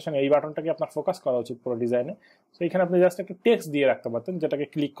কনসালটেশন এই বাটনটাকে আপনার ফোকাস করা উচিত পুরো ডিজাইনে। তো এখানে আপনি জাস্ট একটা টেক্সট দিয়ে রাখতে পারতেন, যেটাকে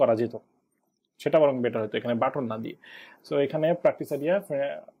ক্লিক করা যেত, সেটা বরং বেটার হতো এখানে বাটন না দিয়ে। সো এখানে প্র্যাকটিস এরিয়া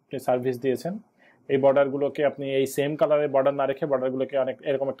আপনি সার্ভিস দিয়েছেন, এই বর্ডারগুলোকে আপনি এই সেম কালারের বর্ডার না রেখে বর্ডারগুলোকে অনেক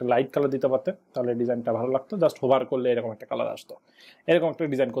এরকম একটা লাইট কালার দিতে পারতেন, তাহলে ডিজাইনটা ভালো লাগতো। জাস্ট হোভার করলে এরকম একটা কালার আসতো, এরকম একটা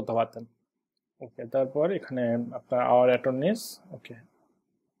ডিজাইন করতে পারতেন। ওকে, তারপর এখানে আপনার আওয়ার অ্যাটর্নিস, ওকে,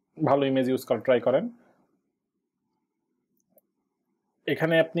 ভালো ইমেজ ইউজ করে ট্রাই করেন।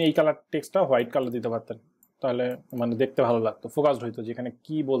 এখানে আপনি এই কালার টেক্সটটা হোয়াইট কালার দিতে পারতেন, তাহলে মানে দেখতে ভালো লাগতো, ফোকাসড হইতো যেখানে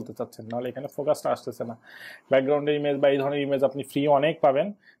কি বলতে চাচ্ছেন, নাহলে এখানে ফোকাসটা আসতেছে না। ব্যাকগ্রাউন্ডের ইমেজ বা এই ধরনের ইমেজ আপনি ফ্রি অনেক পাবেন,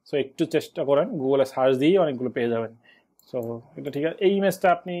 সো একটু চেষ্টা করেন, গুগলে সার্চ দিয়েই অনেকগুলো পেয়ে যাবেন। সো এটা ঠিক আছে। এই ইমেজটা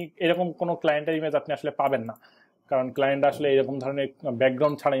আপনি এরকম কোনো ক্লায়েন্টের ইমেজ আপনি আসলে পাবেন না, কারণ ক্লায়েন্ট আসলে এরকম ধরনের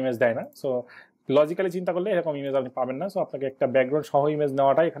ব্যাকগ্রাউন্ড ছাড়া ইমেজ দেয় না। সো লজিক্যালি চিন্তা করলে এরকম ইমেজ আপনি পাবেন না। সো আপনাকে একটা ব্যাকগ্রাউন্ড সহ ইমেজ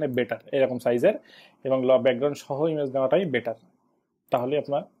নেওয়াটাই এখানে বেটার, এরকম সাইজের এবং ব্যাকগ্রাউন্ড সহ ইমেজ নেওয়াটাই বেটার। তাহলে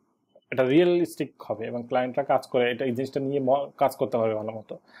আপনার এটা রিয়েলিস্টিক হবে এবং ক্লায়েন্টরা কাজ করে এটা, এই জিনিসটা নিয়ে কাজ করতে পারবে ভালো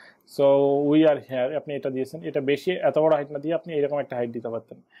মতো। সো উই আর হেয়ার, আপনি এটা দিয়েছেন, এটা বেশি এত বড় হাইট না দিয়ে আপনি এরকম একটা হাইট দিতে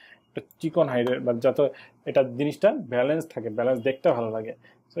পারতেন, একটা চিকন হাইটের, বা যাতে এটা জিনিসটা ব্যালেন্স থাকে, ব্যালেন্স দেখতে ভালো লাগে।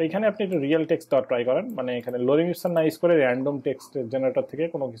 সো এখানে আপনি একটু রিয়েল টেক্সট দেওয়ার ট্রাই করেন, মানে এখানে লোরিং মিশন না ইউজ করে র্যান্ডম টেক্সট জেনারেটর থেকে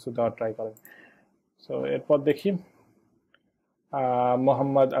কোনো কিছু দেওয়ার ট্রাই করেন। সো এরপর দেখি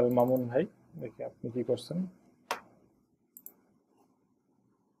মোহাম্মদ আল মামুন ভাই, দেখি আপনি কি করছেন।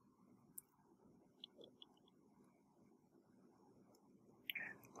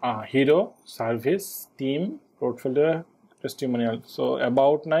 Hero, service, team, portfolio, testimonial. So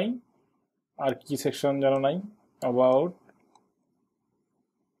about নাই, আর কি সেকশন যেন নাই, অ্যাবাউট,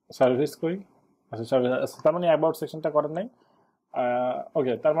 সার্ভিস করি, আচ্ছা সার্ভিস, তার মানে অ্যাবাউট সেকশনটা করেন নাই।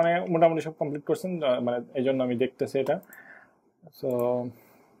 ওকে, তার মানে মোটামুটি সব কমপ্লিট করছেন, মানে এই জন্য আমি দেখতেছি এটা। সো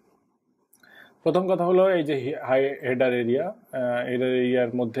প্রথম কথা হলো এই যে হাই হেডার এরিয়া, হেডার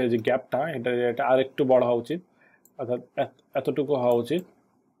এরিয়ার মধ্যে যে গ্যাপটা, হেডার এরিয়াটা আর একটু বড় হওয়া উচিত, অর্থাৎ এতটুকু হওয়া উচিত,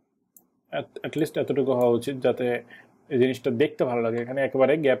 অ্যাটলিস্ট এতটুকু হওয়া উচিত যাতে এই জিনিসটা দেখতে ভালো লাগে। এখানে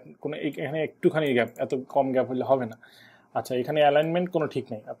একেবারে গ্যাপ কোনো, এখানে একটুখানি গ্যাপ, এত কম গ্যাপ হলে হবে না। আচ্ছা, এখানে অ্যালাইনমেন্ট কোনো ঠিক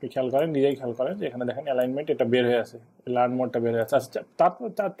নেই, আপনি খেয়াল করেন, নিজেই খেয়াল করেন যে এখানে দেখেন অ্যালাইনমেন্ট এটা বের হয়ে আছে, লার্ন মোডটা বের হয়ে আছে। আচ্ছা,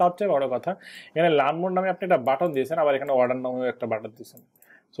 তার চেয়ে বড় কথা, এখানে লার্ন মোড নামে আপনি একটা বাটন দিয়েছেন, আবার এখানে অর্ডার নামেও একটা বাটন দিয়েছেন।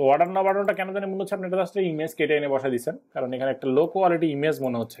 সো অর্ডার না বাটনটা কেন জানি মনে হচ্ছে আপনি এটা জাস্ট ইমেজ কেটে এনে বসা দিচ্ছেন, কারণ এখানে একটা লো কোয়ালিটি ইমেজ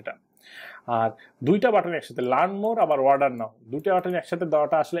মনে হচ্ছে এটা। আর দুইটা বাটন একসাথে, লার্ন মোর আবার অর্ডার নাও, দুইটা বাটন একসাথে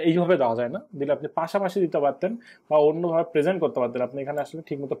দেওয়াটা আসলে এইভাবে দেওয়া যায় না, দিলে আপনি পাশাপাশি দিতে পারতেন বা অন্যভাবে প্রেজেন্ট করতে পারতেন, আপনি এখানে আসলে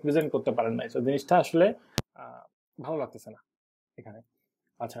ঠিক মতো প্রেজেন্ট করতে পারেন নাই। তো জিনিসটা আসলে ভালো লাগতেছে না এখানে।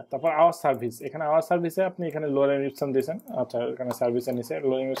 আচ্ছা, তারপর আওয়ার সার্ভিস, এখানে আওয়ার সার্ভিসে আপনি এখানে লোয়ার এনক্রিপশন দিয়েছেন। আচ্ছা, এখানে সার্ভিসের নিচে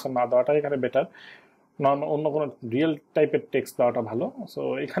লোয়ার এনক্রিপশন না দেওয়াটাই এখানে বেটার, নর্মাল অন্য কোনো রিয়েল টাইপের টেক্সট দেওয়াটা ভালো। সো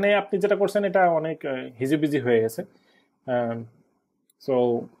এখানে আপনি যেটা করছেন এটা অনেক হিজিবিজি হয়ে গেছে। সো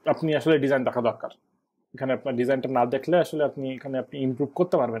আপনি আসলে ডিজাইন দেখা দরকার, এখানে আপনার ডিজাইনটা না দেখলে আসলে আপনি এখানে আপনি ইমপ্রুভ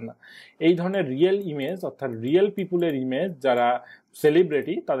করতে পারবেন না। এই ধরনের রিয়েল ইমেজ, অর্থাৎ রিয়েল পিপুলের ইমেজ, যারা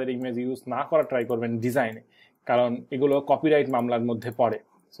সেলিব্রিটি তাদের ইমেজ ইউজ না করা ট্রাই করবেন ডিজাইনে, কারণ এগুলো কপিরাইট মামলার মধ্যে পড়ে।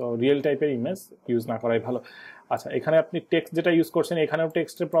 সো রিয়েল টাইপের ইমেজ ইউজ না করাই ভালো। আচ্ছা, এখানে আপনি টেক্সট যেটা ইউজ করছেন, এখানেও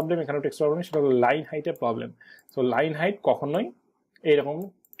টেক্সটের প্রবলেম, এখানেও টেক্সটের প্রবলেম, সেটা হলো লাইন হাইটের প্রবলেম। সো লাইন হাইট কখনোই এইরকম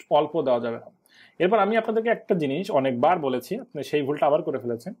অল্প দেওয়া যাবে না। এরপর আমি আপনাদেরকে একটা জিনিস অনেকবার বলেছি, আপনি সেই ভুলটা আবার করে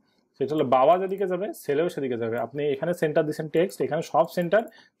ফেলেছেন, সেটা হলো বাবা যেদিকে যাবে ছেলেও সেদিকে যাবে। আপনি এখানে সেন্টার দিচ্ছেন টেক্সট, এখানে সব সেন্টার,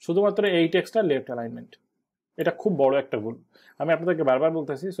 শুধুমাত্র এই টেক্সটটা লেফট অ্যালাইনমেন্ট। এটা খুব বড় একটা ভুল, আমি আপনাদেরকে বারবার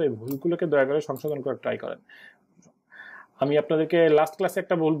বলতেছি। সো এই ভুলগুলোকে দয়া করে সংশোধন করে ট্রাই করেন। আমি আপনাদেরকে লাস্ট ক্লাসে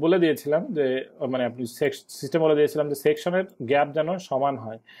একটা ভুল বলে দিয়েছিলাম যে, মানে আপনি সিস্টেম বলে দিয়েছিলাম যে সেকশনের গ্যাপ যেন সমান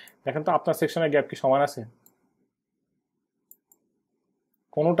হয়। দেখেন তো আপনার সেকশনের গ্যাপ কি সমান আছে?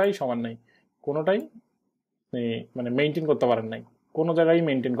 কোনোটাই সমান নাই, কোনোটাই মানে মেনটেন করতে পারেন নাই, কোনো জায়গায়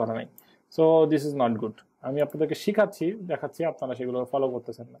মেনটেন করা নাই। So this is not good. আমি আপনাদেরকে শিখাচ্ছি, দেখাচ্ছি, আপনারা সেগুলো ফলো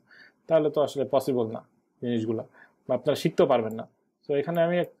করতেছেন না, তাহলে তো আসলে পসিবল না জিনিসগুলো, বা আপনারা শিখতেও পারবেন না। সো এখানে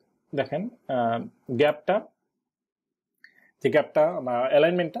আমি দেখেন গ্যাপটা যে গ্যাপটা বা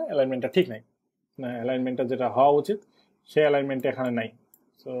অ্যালাইনমেন্টটা ঠিক নাই, অ্যালাইনমেন্টটা যেটা হওয়া উচিত সেই অ্যালাইনমেন্টটা এখানে নাই।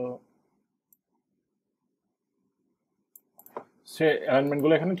 সো সে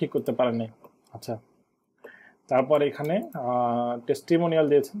অ্যালাইনমেন্টগুলো এখানে ঠিক করতে পারেন নাই। আচ্ছা, তারপর এখানে টেস্টিমোনিয়াল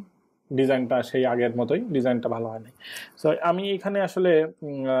দিয়েছেন, ডিজাইনটা সেই আগের মতোই, ডিজাইনটা ভালো হয় নাই। সো আমি এখানে আসলে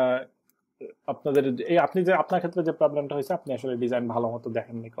আপনাদের এই আপনার ক্ষেত্রে যে প্রবলেমটা হয়েছে, আপনি আসলে ডিজাইন ভালো মতো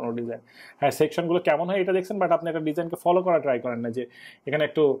দেখেননি কোনো ডিজাইন। হ্যাঁ, সেকশনগুলো কেমন হয় এটা দেখছেন, বাট আপনি একটা ডিজাইনকে ফলো করা ট্রাই করেন না, যে এখানে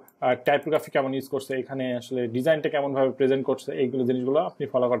একটু টাইপোগ্রাফি কেমন ইউজ করছে, এখানে আসলে ডিজাইনটা কেমনভাবে প্রেজেন্ট করছে, এইগুলো জিনিসগুলো আপনি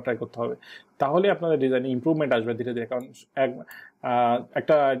ফলো করা ট্রাই করতে হবে। তাহলে আপনাদের ডিজাইনে ইম্প্রুভমেন্ট আসবে ধীরে ধীরে। কারণ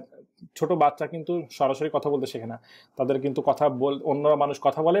একটা ছোট বাচ্চা কিন্তু সরাসরি কথা বলতে শেখে না, তাদের কিন্তু অন্য মানুষ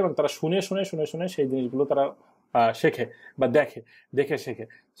কথা বলে এবং তারা শুনে শুনে শুনে শুনে সেই জিনিসগুলো তারা শেখে বা দেখে শেখে।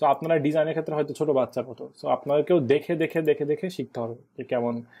 সো আপনারা ডিজাইনের ক্ষেত্রে হয়তো ছোট বাচ্চার মতো, সো আপনাদেরকেও দেখে দেখে দেখে দেখে শিখতে হবে যে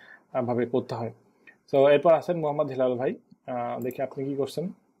কেমন ভাবে করতে হয়। সো এরপর আসেন মোহাম্মদ হিলাল ভাই, দেখি আপনি কি করছেন।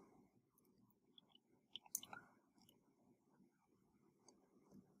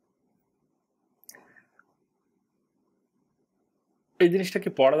 এই জিনিসটা কি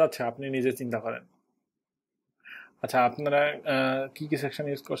পড়া যাচ্ছে, আপনি নিজে চিন্তা করেন। আচ্ছা, আপনারা কি কি সেকশন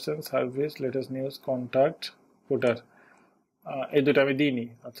ইউজ করছেন? সার্ভিস, লেটেস্ট নিউজ, কন্ট্যাক্ট, ফুটার, এই দুটো আমি দিইনি।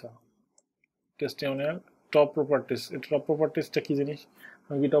 আচ্ছা, টেস্টিমোনিয়াল, টপ প্রপার্টিস। এই টপ প্রপার্টিসটা কি জিনিস?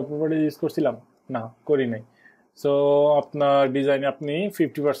 আমি কি টপ প্রপার্টিস ইউজ করছিলাম? না, করি নাই। সো আপনার ডিজাইনে আপনি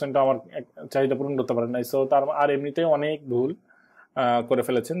 50% আমার চাহিদা পূরণ করতে পারেন নাই। সো তার আর এমনিতেই অনেক ভুল করে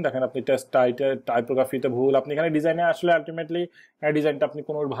ফেলেছেন। দেখেন, আপনি টাইপোগ্রাফিতে ভুল, আপনি এখানে ডিজাইনে আসলে আলটিমেটলি ডিজাইনটা আপনি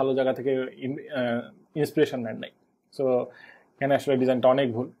কোনো ভালো জায়গা থেকে ইন্সপিরেশন নেন নাই। সো এখানে আসলে ডিজাইনটা অনেক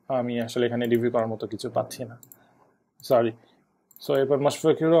ভুল, আমি আসলে এখানে রিভিউ করার মতো কিছু পাচ্ছি না, সরি। সো এরপর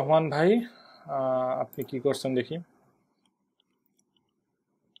মুশফিকুর রহমান ভাই, আপনি কি করছেন দেখি।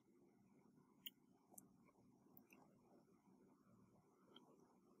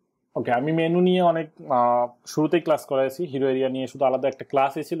 ওকে, আমি মেনু নিয়ে অনেক শুরুতেই ক্লাস করাইছি। হিরো এরিয়া নিয়ে শুধু আলাদা একটা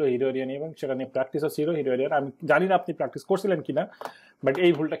ক্লাসই ছিল হিরো এরিয়া নিয়ে, এবং সেটা নিয়ে প্র্যাকটিসও ছিল হিরো এরিয়ার। আমি জানি না আপনি প্র্যাকটিস করছিলেন কিনা, বাট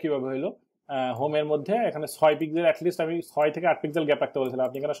এই ভুলটা কিভাবে হলো, হোমের মধ্যে এখানে 6 পিক্সেল, অ্যাটলিস্ট আমি 6 থেকে 8 পিক্সেল গ্যাপ রাখতে বলেছিলাম,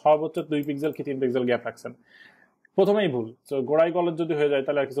 আপনি এখানে সর্বোচ্চ 2 পিক্সেল কি 3 পিক্সেল গ্যাপ রাখছেন। প্রথমেই ভুল। তো গোড়াই গলদ যদি হয়ে যায়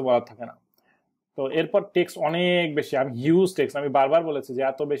তাহলে আর কিছু বলার থাকে না। তো এরপর টেক্সট অনেক বেশি, আমি হিউজ টেক্সট, আমি বারবার বলেছি যে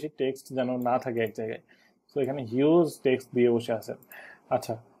এত বেশি টেক্সট যেন না থাকে এক জায়গায়। তো এখানে হিউজ টেক্সট দিয়ে বসে আছেন।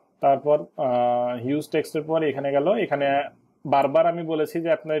 আচ্ছা, তারপর হিউজ টেক্সটের পর এখানে গেল, এখানে বারবার আমি বলেছি যে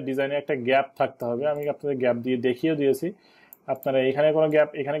আপনার ডিজাইনে একটা গ্যাপ থাকতে হবে, আমি আপনাদের গ্যাপ দিয়ে দেখিয়েও দিয়েছি। আপনারা এখানে কোনো গ্যাপ,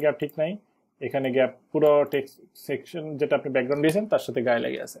 এখানে গ্যাপ ঠিক নাই, এখানে গ্যাপ, পুরো টেক্সট সেকশন যেটা আপনি ব্যাকগ্রাউন্ড দিয়েছেন তার সাথে গায়ে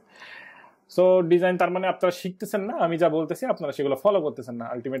লেগে আছে। সো ডিজাইন, তার মানে আপনারা শিখতেছেন না, আমি যা বলতেছি আপনারা সেগুলো ফলো করতেছেন না।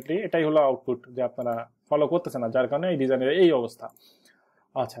 আলটিমেটলি এটাই হলো আউটপুট, যে আপনারা ফলো করতেছেন না, যার কারণে এই ডিজাইনের এই অবস্থা।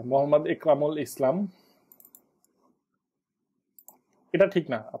 আচ্ছা, মোহাম্মদ ইকরামুল ইসলাম, এটা ঠিক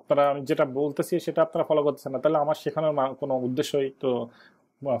না, আপনারা আমি যেটা বলতেছি সেটা আপনারা ফলো করতেছেন না, তাহলে আমার শেখানোর কোনো উদ্দেশ্যই তো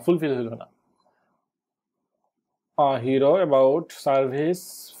ফুলফিল হলো না। Hero, about, service,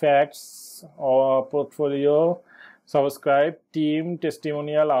 facts, portfolio, subscribe, team,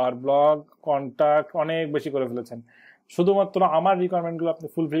 testimonial, hour blog, contact, অনেক বেশি করে ফেলেছেন। শুধুমাত্র আমার রিকোয়ারমেন্টগুলো আপনি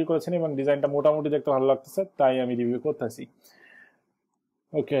ফুলফিল করেছেন এবং ডিজাইনটা মোটামুটি দেখতে ভালো লাগতেছে, তাই আমি রিভিউ করতেছি।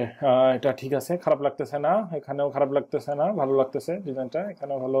 ওকে, এটা ঠিক আছে, খারাপ লাগতেছে না, এখানেও খারাপ লাগতেছে না, ভালো লাগতেছে ডিজাইনটা,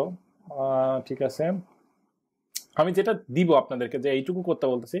 এখানেও ভালো, ঠিক আছে। আমি যেটা দিব আপনাদেরকে, যে এইটুকু করতে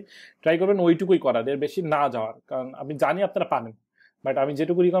বলতেছি, ট্রাই করবেন ওইটুকুই করার, এর বেশি না যাওয়ার, কারণ আমি জানি আপনারা পারেন, বাট আমি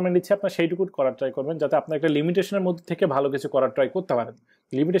যেটুকু রিকমেন্ড দিচ্ছি আপনার সেইটুকু করার ট্রাই করবেন, যাতে আপনার একটা লিমিটেশনের মধ্যে থেকে ভালো কিছু করার ট্রাই করতে পারেন।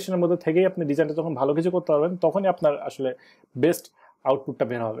 লিমিটেশনের মধ্যে থেকেই আপনি ডিজাইনটা যখন ভালো কিছু করতে পারবেন, তখনই আপনার আসলে বেস্ট আউটপুটটা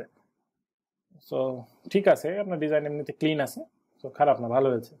বের হবে। সো ঠিক আছে, আপনার ডিজাইন এমনিতে ক্লিন আছে, তো খারাপ না, ভালো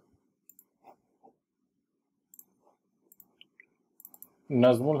হয়েছে।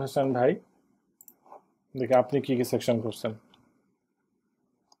 নাজমুল হোসেন ভাই, দেখি আপনি কি কি সেকশন করছেন।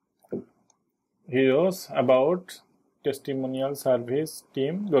 Heroes, about, testimonial, service,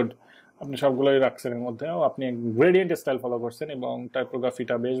 team, good. আপনি সবগুলোই রাখছেন এর মধ্যে, আপনি গ্রেডিয়েন্ট স্টাইল ফলো করছেন এবং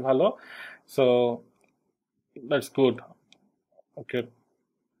টাইপোগ্রাফিটা বেশ ভালো। So that's good. Okay,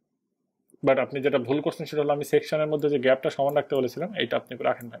 but আপনি যেটা ভুল করছেন সেটা হলো, আমি সেকশনের মধ্যে যে গ্যাপটা সমান রাখতে বলেছিলাম, এইটা আপনি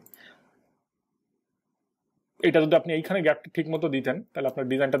রাখেন নাই। এটা যদি আপনি এইখানে গ্যাপটা ঠিক মতো দিতেন, তাহলে আপনার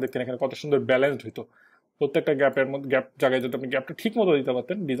ডিজাইনটা দেখতেন এখানে কত সুন্দর ব্যালেন্সড হইতো। প্রত্যেকটা গ্যাপের মধ্যে, গ্যাপ জায়গায় যদি আপনি গ্যাপটা ঠিক মতো দিতে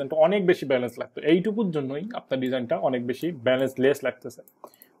পারতেন, ডিজাইনটা অনেক বেশি ব্যালেন্স লাগতো। এইটুকুর জন্যই আপনার ডিজাইনটা অনেক বেশি ব্যালেন্স লেস লাগতেছে।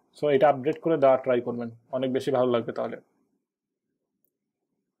 সো এটা আপডেট করে দেওয়ার ট্রাই করবেন, অনেক বেশি ভালো লাগবে তাহলে।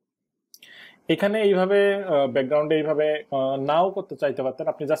 এখানে এইভাবে ব্যাকগ্রাউন্ডে এইভাবে নাও করতে চাইতে পারতেন,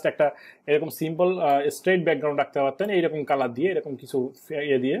 আপনি জাস্ট একটা এরকম সিম্পল স্ট্রেট ব্যাকগ্রাউন্ড রাখতে পারতেন, এইরকম কালার দিয়ে, এরকম কিছু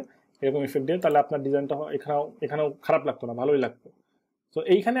ইয়ে দিয়ে এরকম ইফেক্ট দিয়ে, তাহলে আপনার ডিজাইনটা এখানেও এখানেও খারাপ লাগতো না, ভালোই লাগতো। তো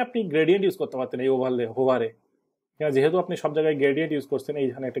এইখানে আপনি গ্রেডিয়েন্ট ইউজ করতে পারতেন এই হোভারে। যেহেতু আপনি সব জায়গায় গ্রেডিয়েন্ট ইউজ করছেন,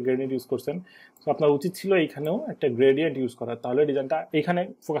 এইখানে একটা গ্রেডিয়েন্ট ইউজ করছেন, তো আপনার উচিত ছিল এইখানেও একটা গ্রেডিয়েন্ট ইউজ করা, তাহলে ডিজাইনটা এইখানে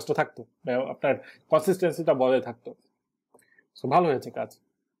ফোকাসটা থাকতো, আপনার কনসিস্টেন্সিটা বজায় থাকতো। তো ভালো হয়েছে কাজ।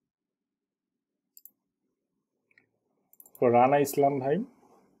 তো রানা ইসলাম ভাই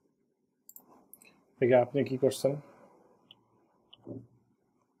থেকে আপনি কি করছেন?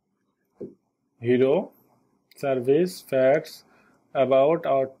 Hero service facts about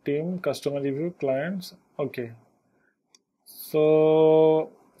our team customer review clients. Okay, so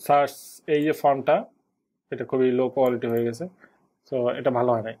search, এই যে ফন্টটা এটা খুবই লো কোয়ালিটি হয়ে গেছে, সো এটা ভালো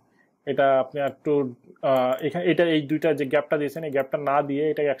হয় নাই। এটা আপনি একটু এখানে এটা এই দুইটা যে গ্যাপটা দিয়েছেন, এই গ্যাপটা না দিয়ে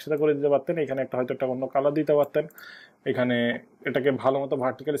এটাকে একসাথে করে দিতে পারতেন, এখানে একটা হয়তো একটা অন্য কালার দিতে পারতেন, এখানে এটাকে ভালো মতো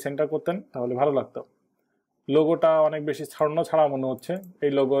ভার্টিক্যালি সেন্টার করতেন, তাহলে ভালো লাগতো। লোগোটা অনেক বেশি ছন্ন ছাড়া মনে হচ্ছে,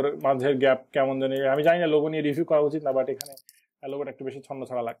 এই লোগোর মাঝের গ্যাপ কেমন জানি, আমি জানি না লোগো নিয়ে রিভিউ করা উচিত না, বাট এখানে লোগোটা একটু বেশি ছন্ন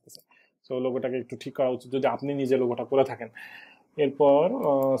ছাড়া লাগতেছে। সো লোগোটাকে একটু ঠিক করা উচিত যদি আপনি নিজে লোগোটা করে থাকেন। এরপর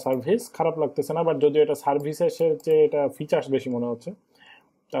সার্ভিস খারাপ লাগতেছে না, বাট যদি এটা সার্ভিসের যে এটা ফিচার্স বেশি মনে হচ্ছে।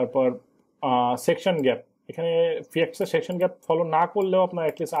 তারপর সেকশন গ্যাপ, এখানে ফিএক্সের সেকশন গ্যাপ ফলো না করলেও আপনার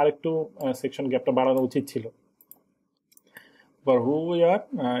অ্যাটলিস্ট আরেকটু সেকশন গ্যাপটা বাড়ানো উচিত ছিল। হু ইয়ার,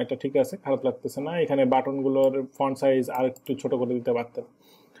 এটা ঠিক আছে, খারাপ লাগতেছে না। এখানে বাটনগুলোর ফন্ট সাইজ আর একটু ছোট করে দিতে পারতেন।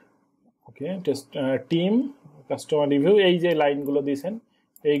 ওকে, টেস্ট টিম কাস্টমার রিভিউ, এই যে লাইনগুলো দিয়েছেন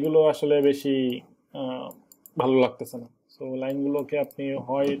এইগুলো আসলে বেশি ভালো লাগতেছে না। সো লাইনগুলোকে আপনি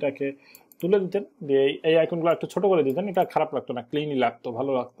হয় এটাকে তুলে দিতেন, দিয়ে এই আইকনগুলো একটু ছোট করে দিতেন, এটা খারাপ লাগতো না, ক্লিনই লাগতো,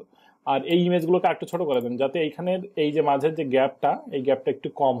 ভালো লাগতো। আর এই ইমেজগুলোকে একটু ছোট করে দেন, যাতে এইখানের এই যে মাঝের যে গ্যাপটা, এই গ্যাপটা একটু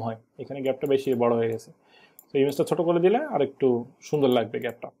কম হয়, এখানে গ্যাপটা বেশি বড় হয়ে গেছে। তো ইমেজটা ছোট করে দিলে আর একটু সুন্দর লাগবে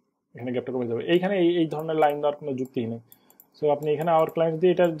গ্যাপটা, এখানে গ্যাপটা কমে যাবে। এইখানে এই ধরনের লাইন দেওয়ার কোনো যুক্তিই নেই। সো আপনি এখানে আওয়ার ক্লায়েন্ট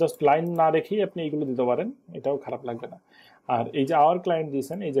দিয়ে এটা জাস্ট লাইন না রেখেই আপনি এইগুলো দিতে পারেন, এটাও খারাপ লাগবে না। আর এই যে আওয়ার ক্লায়েন্ট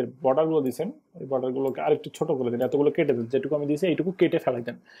দিয়েছেন, এই যে বর্ডারগুলো দিয়েছেন, এই বর্ডারগুলোকে আরেকটু ছোট করে দিন, এতগুলো কেটে দেন, যেটুকু আমি দিয়েছি এইটুকু কেটে ফেলাই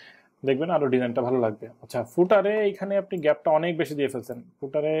দেন, দেখবেন আরো ডিজাইনটা ভালো লাগবে। আচ্ছা, ফুটারে এইখানে আপনি গ্যাপটা অনেক বেশি দিয়ে ফেলছেন,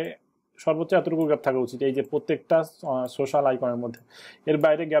 ফুটারে সর্বোচ্চ এতটুকু গ্যাপ থাকা উচিত, এই যে প্রত্যেকটা সোশ্যাল আইকনের মধ্যে। এর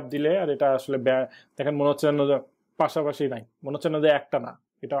বাইরে গ্যাপ দিলে আর এটা আসলে দেখেন মনে হচ্ছে না যে পাশাপাশি নাই, মনে হচ্ছে না যে একটা না,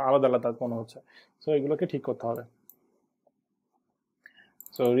 এটা আলাদা আলাদা মনে হচ্ছে। সো এগুলোকে ঠিক করতে হবে।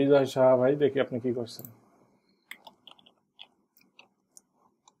 সো হৃদয় সাহা ভাই, দেখি আপনি কি করছেন।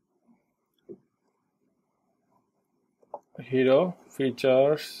 হিরো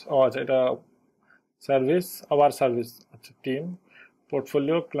ফিচার্স, ও আচ্ছা, এটা সার্ভিস, আবার সার্ভিস, আচ্ছা টিম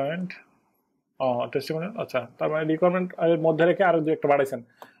পোর্টফোলিও ক্লায়েন্ট, ও টেস্টিমোনিয়াল, আচ্ছা তার মানে রিকোয়ারমেন্ট এর মধ্যে রেখে আরো দু একটা বাড়াইছেন।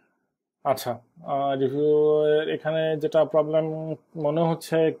 আচ্ছা, রিভিউ এখানে যেটা প্রবলেম মনে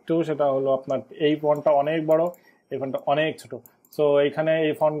হচ্ছে একটু, সেটা হলো আপনার এই ফন্টটা অনেক বড়, এই ফন্টটা অনেক ছোট। সো এইখানে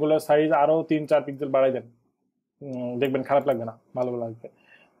এই ফন্টগুলোর সাইজ আরো 3-4 পিক্সেল বাড়াই দেন, দেখবেন খারাপ লাগবে না, ভালো লাগবে।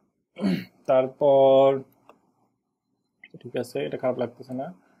 তারপর ঠিক আছে, এটা খারাপ লাগতেছে না,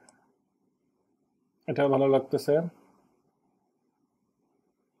 এটাও ভালো লাগতেছে।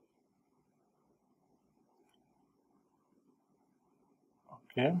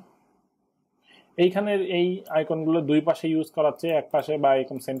 ওকে, এইখানের এই আইকনগুলো দুই পাশে ইউজ করার চেয়ে এক পাশে বা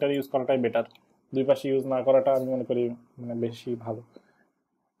এরকম সেন্টারে ইউজ করাটাই বেটার, দুই পাশে ইউজ না করাটা আমি মনে করি মানে বেশি ভালো।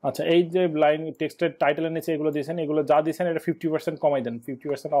 আচ্ছা, এই যে লাইন টেক্সটের টাইটেলের নিচে এগুলো দিয়েছেন, এগুলো যা দিয়েছেন এটা 50% কমাই দেন,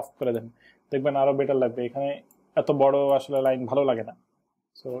 50% অফ করে দেন, দেখবেন আরো বেটার লাগবে। এখানে এত বড় আসলে লাইন ভালো লাগে না,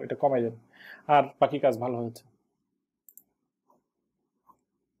 সো এটা কমাই দেন, আর বাকি কাজ ভালো হয়েছে।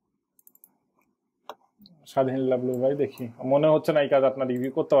 স্বাধীন লাভলু ভাই, দেখি মনে হচ্ছে না এই কাজ আপনার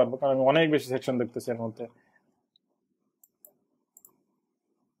রিভিউ করতে পারবো, কারণ আমি অনেক বেশি সেকশন দেখতেছি এর মধ্যে।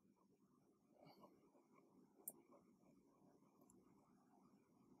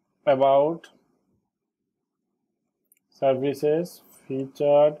 অ্যাবাউট সার্ভিসেস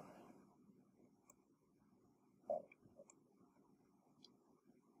ফিচার্ড,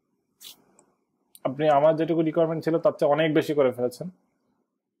 আপনি আমার যেটুকু রিকোয়ারমেন্ট ছিল তার চেয়ে অনেক বেশি করে ফেলেছেন।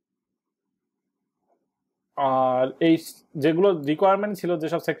 আর এই যেগুলো রিকোয়ারমেন্ট ছিল,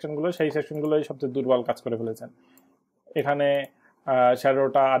 যেসব সেকশনগুলো, সেই সেকশনগুলোই সবচেয়ে দুর্বল কাজ করে ফেলেছেন। এখানে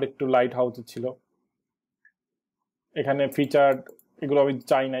শ্যাডোটা আরেকটু লাইট হওয়া উচিত ছিল, এখানে ফিচার্ড এগুলো আমি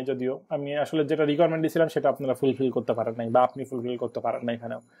চাই নাই, যদিও আমি আসলে যেটা রিকোয়ারমেন্ট দিয়েছিলাম সেটা আপনারা ফুলফিল করতে পারেন নাই, বা আপনি ফুলফিল করতে পারেন না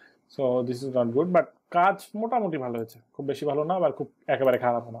এখানেও। So this is not good, but কাজ মোটামুটি ভালো হয়েছে, খুব বেশি ভালো না, আবার খুব একেবারে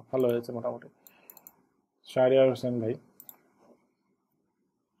খারাপ না, ভালো হয়েছে মোটামুটি। শাহরিয়ার হোসেন ভাই,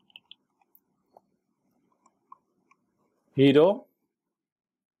 হিরো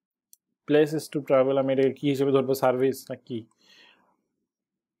প্লেসেস টু ট্রাভেল, আমি এটাকে কি হিসেবে ধরবো, সার্ভিস না কি?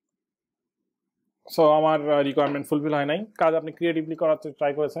 সো আমার রিকোয়ারমেন্ট ফুলফিল হয় নাই। কাজ আপনি ক্রিয়েটিভলি করার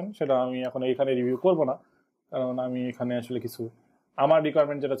ট্রাই করেছেন, সেটা আমি এখন এইখানে রিভিউ করব না, কারণ আমি এখানে আসলে কিছু আমার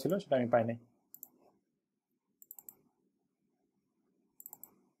রিকোয়ারমেন্ট যেটা ছিল সেটা আমি পাই নাই।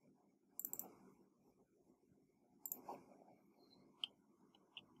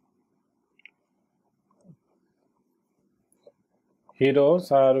 Hero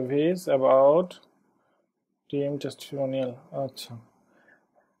service about team testimonial. আচ্ছা,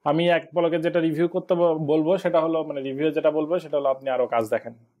 আমি এক পলকে যেটা রিভিউ করতে বলবো সেটা হলো, মানে রিভিউ যেটা বলবো সেটা হলো আপনি আরো কাজ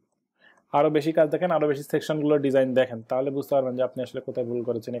দেখেন, আরো বেশি কাজ দেখেন, আরো বেশি সেকশনগুলো ডিজাইন দেখেন, তাহলে বুঝতে পারবেন যে আপনি আসলে কোথায় ভুল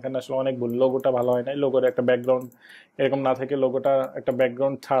করেছেন। এখানে আসলে অনেক ভুল, লোগোটা ভালো হয় নাই, লোগোর একটা ব্যাকগ্রাউন্ড এরকম না থেকে লোগোটা একটা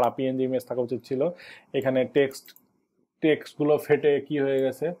ব্যাকগ্রাউন্ড ছাড়া পিএনজি ইমেজ থাকা উচিত ছিল। এখানে টেক্সটগুলো ফেটে কি হয়ে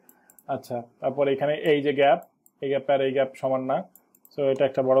গেছে। আচ্ছা, তারপর এখানে এই যে গ্যাপ, এই গ্যাপ আর এই গ্যাপ সমান না, সো এটা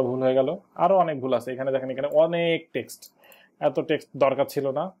একটা বড় ভুল হয়ে গেল। আরো অনেক ভুল আছে এখানে, দেখেন এখানে অনেক টেক্সট, এত টেক্সট দরকার ছিল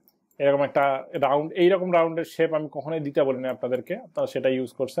না। এরকম একটা রাউন্ড, এইরকম রাউন্ডের শেপ আমি কখনোই দিতে বলিনি আপনাদেরকে, আপনারা সেটা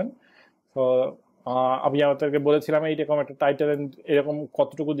ইউজ করছেন। তো আমি আপনাদেরকে বলেছিলাম এইরকম একটা টাইটেল এরকম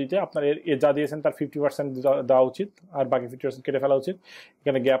কতটুকু দিতে, আপনার এর যা দিয়েছেন তার 50% দেওয়া উচিত, আর বাকি 50% কেটে ফেলা উচিত।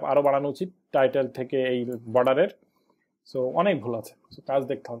 এখানে গ্যাপ আরো বাড়ানো উচিত টাইটেল থেকে এই বর্ডারের। সো অনেক ভুল আছে, সো কাজ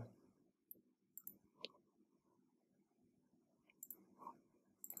দেখতে হবে।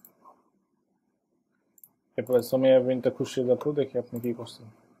 এরপরে সোমিয়া বিনতে খুশি যাবো, দেখি আপনি কি করছেন।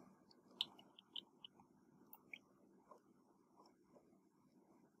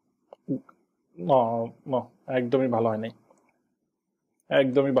 একদমই ভালো হয় নাই,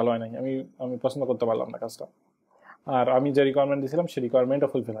 একদমই ভালো হয় নাই। আমি আমি পছন্দ করতে পারলাম না কাজটা, আর আমি যে রিকোয়ারমেন্ট দিয়েছিলাম সেই রিকোয়ারমেন্টও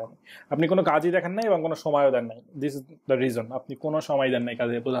ফুলফিল হয়নি। আপনি কোনো কাজই দেখেন নাই এবং কোনো সময়ও দেন নাই, দিস ইজ দ্য রিজন। আপনি কোনো সময় দেন নাই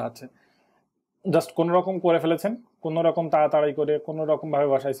কাজে, বোঝা যাচ্ছে। জাস্ট কোনো রকম করে ফেলেছেন, কোনো রকম তাড়াতাড়ি করে কোনো রকম ভাবে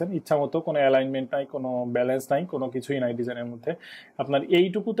বসাইছেন ইচ্ছা মতো, কোনো অ্যালাইনমেন্ট নাই, কোনো ব্যালেন্স নাই, কোনো কিছুই নাই ডিজাইনের মধ্যে। আপনার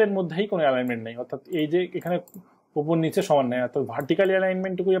এইটুকুতের মধ্যেই কোনো অ্যালাইনমেন্ট নেই, অর্থাৎ এই যে এখানে উপর নিচে সমান নেই, অর্থাৎ ভার্টিক্যালি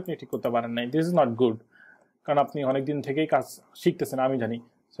অ্যালাইনমেন্টটুকুই আপনি ঠিক করতে পারেন নাই। দিস ইজ নট গুড, কারণ আপনি অনেক দিন থেকেই কাজ শিখতেছেন, আমি জানি।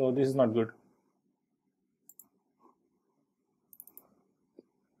 So this is not good.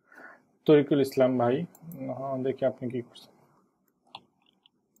 Tarikul ইসলাম ভাই, হ্যাঁ দেখি আপনি কি করছেন।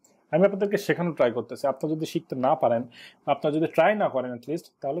 আমি আপনাদেরকে শেখানো ট্রাই করতেছি, আপনার যদি শিখতে না পারেন, আপনার যদি ট্রাই না করেন অ্যাটলিস্ট,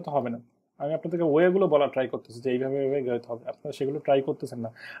 তাহলে তো হবে না। আমি আপনাদেরকে ওয়েগুলো বলা ট্রাই করতেছি যে এইভাবে এইভাবে গেতে হবে, আপনারা সেগুলো ট্রাই করতেছেন না।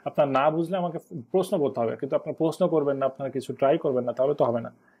 আপনার না বুঝলে আমাকে প্রশ্ন করতে হবে, কিন্তু আপনার প্রশ্ন করবেন না, আপনার কিছু ট্রাই করবেন না, তাহলে তো হবে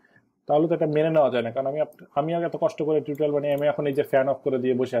না। তাহলে তো এটা মেনে নেওয়া যায় না, কারণ আমি আগে এত কষ্ট করে টিউটোরিয়াল বানিয়ে আমি এখন এই যে ফ্যান অফ করে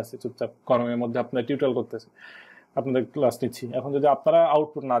দিয়ে বসে আছি চুপচাপ গরমের মধ্যে, আপনার টিউটোরিয়াল করতেছি, আপনাদের ক্লাস নিচ্ছি। এখন যদি আপনারা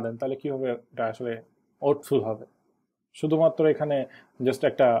আউটপুট না দেন তাহলে কি হবে, এটা আসলে আউটফুল হবে। শুধুমাত্র এখানে জাস্ট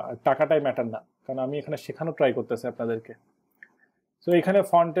একটা টাকাটাই ম্যাটার না, কারণ আমি এখানে শেখানো ট্রাই করতেছি আপনাদেরকে। তো এখানে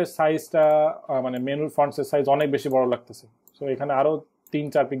ফন্টের সাইজটা, মানে মেনুর ফন্টের সাইজ অনেক বেশি বড় লাগতেছে। সো এখানে আরো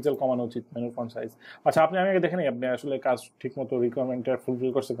 3-4 পিক্সেল কমানো উচিত মেনুর ফন্ট সাইজ। আচ্ছা, আপনি আমি আগে দেখে নিই আপনি আসলে কাজ ঠিক মতো রিকোয়ারমেন্টের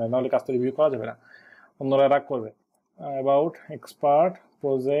ফুলফিল করছেন না, নাহলে কাজটা রিভিউ করা যাবে না, অন্যরা রাগ করবে। অ্যাবাউট এক্সপার্ট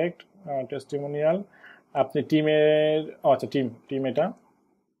প্রজেক্ট টেস্টিমোনিয়াল, আপনি টিমের, আচ্ছা টিম এটা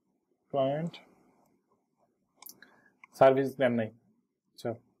ক্লায়েন্ট সার্ভিস দেন নাই। আচ্ছা,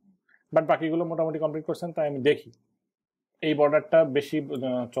 বাট বাকিগুলো মোটামুটি কমপ্লিট করছেন, তাই আমি দেখি এই বর্ডারটা বেশি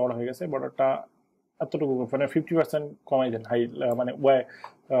চড় হয়ে গেছে, বর্ডারটা এতটুকু মানে 50% কমাই দেন, হাই মানে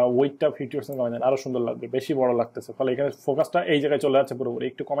ওয়েটটা 50% কমাই দেন, আরো সুন্দর লাগবে, বেশি বড় লাগতেছে। ফলে এখানে ফোকাসটা এই জায়গায় চলে যাচ্ছে পুরোপুরি,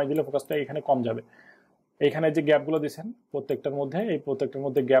 একটু কমাই দিলে ফোকাসটা এখানে কম যাবে। এইখানে যে গ্যাপগুলো দিচ্ছেন প্রত্যেকটার মধ্যে, এই প্রত্যেকটার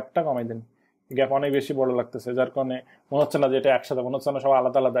মধ্যে গ্যাপটা কমাই দেন, গ্যাপ অনেক বেশি বড় লাগতেছে, যার কারণে মনে হচ্ছে না যে এটা একসাথে, মনে হচ্ছে না সব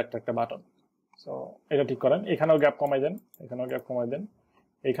আলাদা আলাদা একটা একটা বাটন। সো এটা ঠিক করেন, এখানেও গ্যাপ কমাই দেন, এখানেও গ্যাপ কমাই দেন,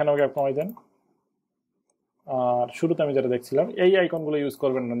 এখানেও গ্যাপ কমাই দেন। আর শুরুতে আমি যেটা দেখছিলাম, এই আইকনগুলো ইউজ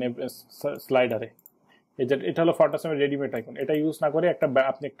করবেন না স্লাইডারে। এটা হলো ফন্টাসমের রেডিমেড আইকন, এটা ইউজ না করে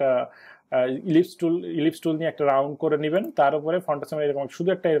আপনি একটা ইলিপস টুল নিয়ে একটা রাউন্ড করে নেবেন, তার উপরে ফন্টাসমের এরকম শুধু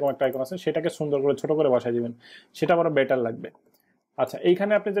একটা এরকম একটা আইকন আছে, সেটাকে সুন্দর করে ছোট করে বসাই দিবেন, সেটা বড় বেটার লাগবে। আচ্ছা,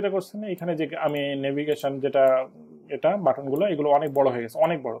 এইখানে আপনি যেটা করছেন, এখানে যে আমি নেভিগেশন যেটা, এটা বাটনগুলো এগুলো অনেক বড় হয়ে গেছে,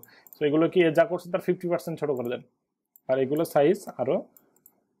 অনেক বড়। তো এগুলো কি যা করছেন তার 50% ছোট করে দেন, আর এগুলো সাইজ আরো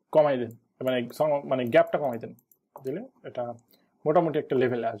কমাই দেন, মানে মানে গ্যাপটা কমাই দেন, দিলে এটা মোটামুটি একটা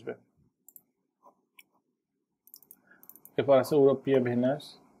লেভেলে আসবে। এরপর আছে ইউরোপীয় ভেনাস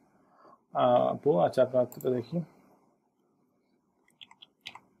আপু। আচ্ছা, আপনার দেখি,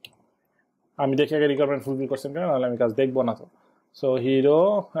 আমি দেখি আগে রিকোয়ারমেন্ট ফুলফিল করছেন কেন, নাহলে আমি কাজ দেখবো না তো। সো হিরো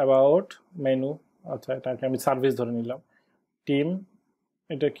অ্যাবাউট মেনু, আচ্ছা এটাকে আমি সার্ভিস ধরে নিলাম। টিম,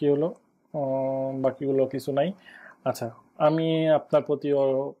 এটা কি হলো, বাকিগুলো কিছু নাই। আচ্ছা, আমি আপনার প্রতিও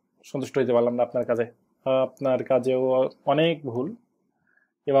সন্তুষ্ট হইতে পারলাম না আপনার কাজে, আপনার কাজেও অনেক ভুল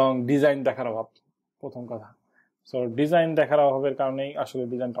এবং ডিজাইন দেখার অভাব, প্রথম কথা। সো ডিজাইন দেখার অভাবের কারণেই আসলে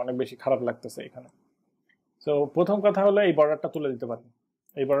ডিজাইনটা অনেক বেশি খারাপ লাগতেছে এখানে। সো প্রথম কথা হলো এই বর্ডারটা তুলে দিতে পারেন,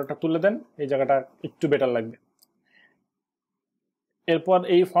 এই বর্ডারটা তুলে দেন, এই জায়গাটা একটু বেটার লাগবে। এরপর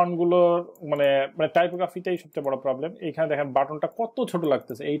এই ফন্টগুলোর মানে মানে টাইপোগ্রাফিটাই সবচেয়ে বড় প্রবলেম। এইখানে দেখেন বাটনটা কত ছোট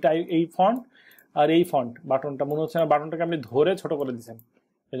লাগতেছে, এই ফন্ট আর এই ফন্ট, বাটনটা মনে হচ্ছে না বাটনটাকে আপনি ধরে ছোট করে দিচ্ছেন,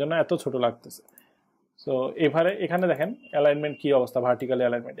 এই জন্য এত ছোট লাগতেছে। সো এবারে এখানে দেখেন অ্যালাইনমেন্ট কি অবস্থা, ভার্টিক্যাল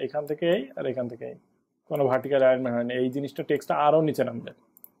অ্যালাইনমেন্ট এখান থেকে এই আর এখান থেকে এই, কোনো ভার্টিক্যাল অ্যালাইনমেন্ট হয়নি, এই জিনিসটা টেক্সটটা আরও নিচে নামবে।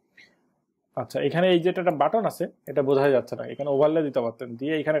 আচ্ছা এখানে এই যেটা একটা বাটন আছে এটা বোঝা যাচ্ছে না, এখানে ওভারলে দিতে পারতেন,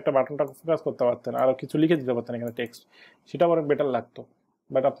 দিয়ে এখানে একটা বাটনটা ফোকাস করতে পারতেন, আরো কিছু লিখে দিতে পারতেন এখানে টেক্সট, সেটা বরং বেটার লাগতো।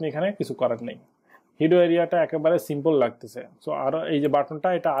 বাট আপনি এখানে কিছু করার নেই, হিডো এরিয়াটা একেবারে সিম্পল লাগতেছে। সো আরো এই যে বাটনটা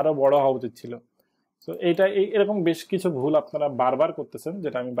এটা আরো বড় হওয়া উচিত ছিল। সো এইটা এরকম বেশ কিছু ভুল আপনারা বারবার করতেছেন,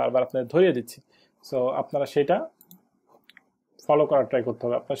 যেটা আমি বারবার আপনাদের ধরিয়ে দিচ্ছি। সো আপনারা সেটা ফলো করার ট্রাই করতে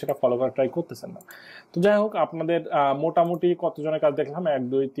হবে, আপনারা সেটা ফলো করার ট্রাই করতেছেন না। তো যাই হোক, আপনাদের মোটামুটি কতজনের কাজ দেখলাম, 1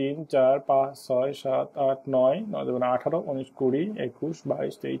 2 3 4 5 6 7 8 9 9 18 19 20 21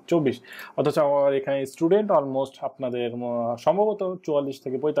 22 23 24, অথচ আমার এখানে স্টুডেন্ট অলমোস্ট আপনাদের সম্ভবত 44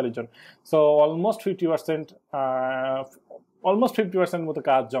 থেকে 45 জন। সো অলমোস্ট 50% মতো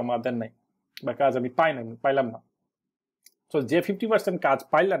কাজ জমা দেন নাই, বা কাজ আমি পাইলাম না। সো যে 50% কাজ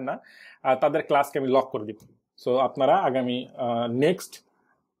পাইলেন না তাদের ক্লাসকে আমি লক করে দিব। সো আপনারা আগামী নেক্সট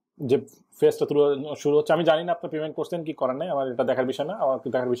যে ফেজটা শুরু হচ্ছে, আমি জানি না আপনার পেমেন্ট করছেন কি করেন নাই, আমার এটা দেখার বিষয় না, আমার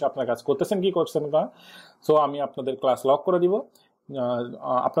দেখার বিষয় আপনার কাজ করতেছেন কি করছেন না। সো আমি আপনাদের ক্লাস লক করে দিব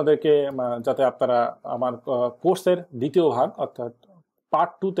আপনাদেরকে, যাতে আপনারা আমার কোর্সের দ্বিতীয় ভাগ অর্থাৎ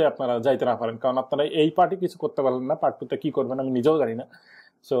পার্ট 2-তে আপনারা যাইতে না পারেন, কারণ আপনারা এই পার্টে কিছু করতে পারলেন না, পার্ট 2-তে কি করবেন আমি নিজেও জানি না।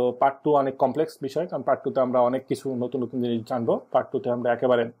 সো পার্ট 2 অনেক কমপ্লেক্স বিষয়, কারণ পার্ট 2-তে আমরা অনেক কিছু নতুন নতুন জিনিস জানবো। পার্ট 2-তে আমরা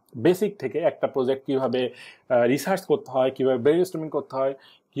একেবারে বেসিক থেকে একটা প্রজেক্ট কিভাবে রিসার্চ করতে হয়, কিভাবে ব্রেইনস্টর্মিং করতে হয়,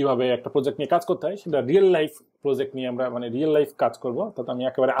 কিভাবে একটা প্রজেক্ট নিয়ে কাজ করতে হয়, সেটা রিয়েল লাইফ প্রজেক্ট নিয়ে আমরা মানে রিয়েল লাইফ কাজ করব। অর্থাৎ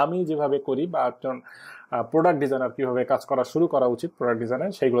আমি যেভাবে করি বা একজন প্রোডাক্ট ডিজাইনার কিভাবে কাজ করা শুরু করা উচিত প্রোডাক্ট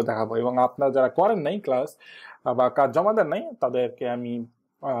ডিজাইনার, সেইগুলো দেখাবো। এবং আপনারা যারা করেন নাই ক্লাস বা কাজ জমা দেন নাই, তাদেরকে আমি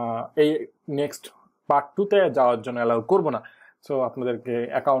এই নেক্সট পার্ট 2-তে যাওয়ার জন্য অ্যালাউ করবো না। সো আপনাদেরকে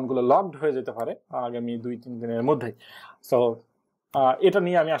অ্যাকাউন্টগুলো লকড হয়ে যেতে পারে আগামী 2-3 দিনের মধ্যেই। সো এটা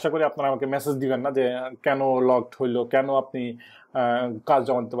নিয়ে আমি আশা করি আপনারা আমাকে মেসেজ দিবেন না যে কেন লকড হইলো, কেন আপনি কাজ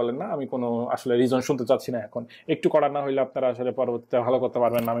জমা দিতে পারলেন না। আমি কোনো আসলে রিজন শুনতে চাচ্ছি না এখন। একটু করা না হইলে আপনারা আসলে পরবর্তীতে ভালো করতে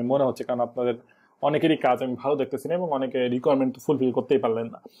পারবেন না আমি মনে হচ্ছে, কারণ আপনাদের অনেকেরই কাজ আমি ভালো দেখতেছি না এবং অনেকে রিকোয়ারমেন্ট ফুলফিল করতেই পারলেন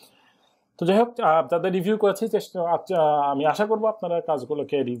না। তো যাই হোক, যাদের রিভিউ করেছি আমি আশা করবো আপনারা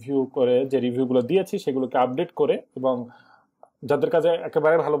কাজগুলোকে রিভিউ করে, যে রিভিউগুলো দিয়েছি সেগুলোকে আপডেট করে, এবং যাদের কাজে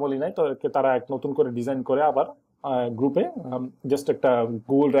একেবারে ভালো বলি নাই তাদেরকে তারা এক নতুন করে ডিজাইন করে আবার গ্রুপে জাস্ট একটা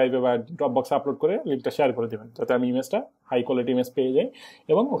গুগল ড্রাইভে বা ড্রপ বক্সে আপলোড করে লিঙ্কটা শেয়ার করে দেবেন, যাতে আমি ইমেজটা হাই কোয়ালিটি ইমেজ পেয়ে যাই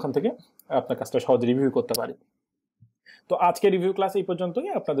এবং ওখান থেকে আপনার কাজটা সহজে রিভিউ করতে পারি। তো আজকে রিভিউ ক্লাস এই পর্যন্তই।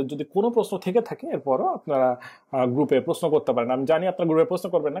 আপনাদের যদি কোনো প্রশ্ন থেকে থাকে এরপরও আপনারা গ্রুপে প্রশ্ন করতে পারেন। আমি জানি আপনারা গ্রুপে প্রশ্ন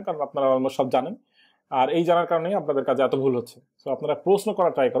করবেন না, কারণ আপনারা অলমোস্ট সব জানেন, আর এই জানার কারণেই আপনাদের কাজে এত ভুল হচ্ছে। তো আপনারা প্রশ্ন করা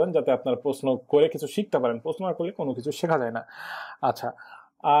ট্রাই করেন, যাতে আপনারা প্রশ্ন করে কিছু শিখতে পারেন, প্রশ্ন না করলে কোনো কিছু শেখা যায় না। আচ্ছা,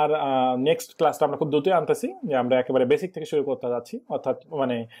 আর নেক্সট ক্লাসটা আমরা খুব দ্রুতই আনতেছি, যে আমরা একেবারে বেসিক থেকে শুরু করতে যাচ্ছি। অর্থাৎ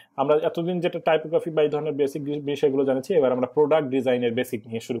মানে আমরা এতদিন যেটা টাইপোগ্রাফি বা এই ধরনের বেসিক বিষয়গুলো জানিয়েছি, এবার আমরা প্রোডাক্ট ডিজাইনের বেসিক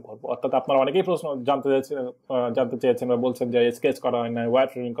নিয়ে শুরু করবো। অর্থাৎ আপনারা অনেকেই প্রশ্ন জানতে চেয়েছেন বা বলছেন যে স্কেচ করা হয় নাই, ওয়ার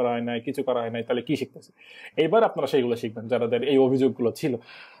ফ্রেমিং করা হয় নাই, কিছু করা হয় নাই, তাহলে কি শিখতেছে। এইবার আপনারা সেইগুলো শিখবেন যাদের এই অভিযোগগুলো ছিল।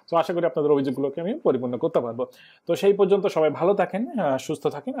 তো আশা করি আপনাদের অভিযোগগুলোকে আমি পরিপূর্ণ করতে পারবো। তো সেই পর্যন্ত সবাই ভালো থাকেন, সুস্থ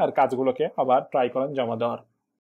থাকেন, আর কাজগুলোকে আবার ট্রাই করেন জমা দেওয়ার।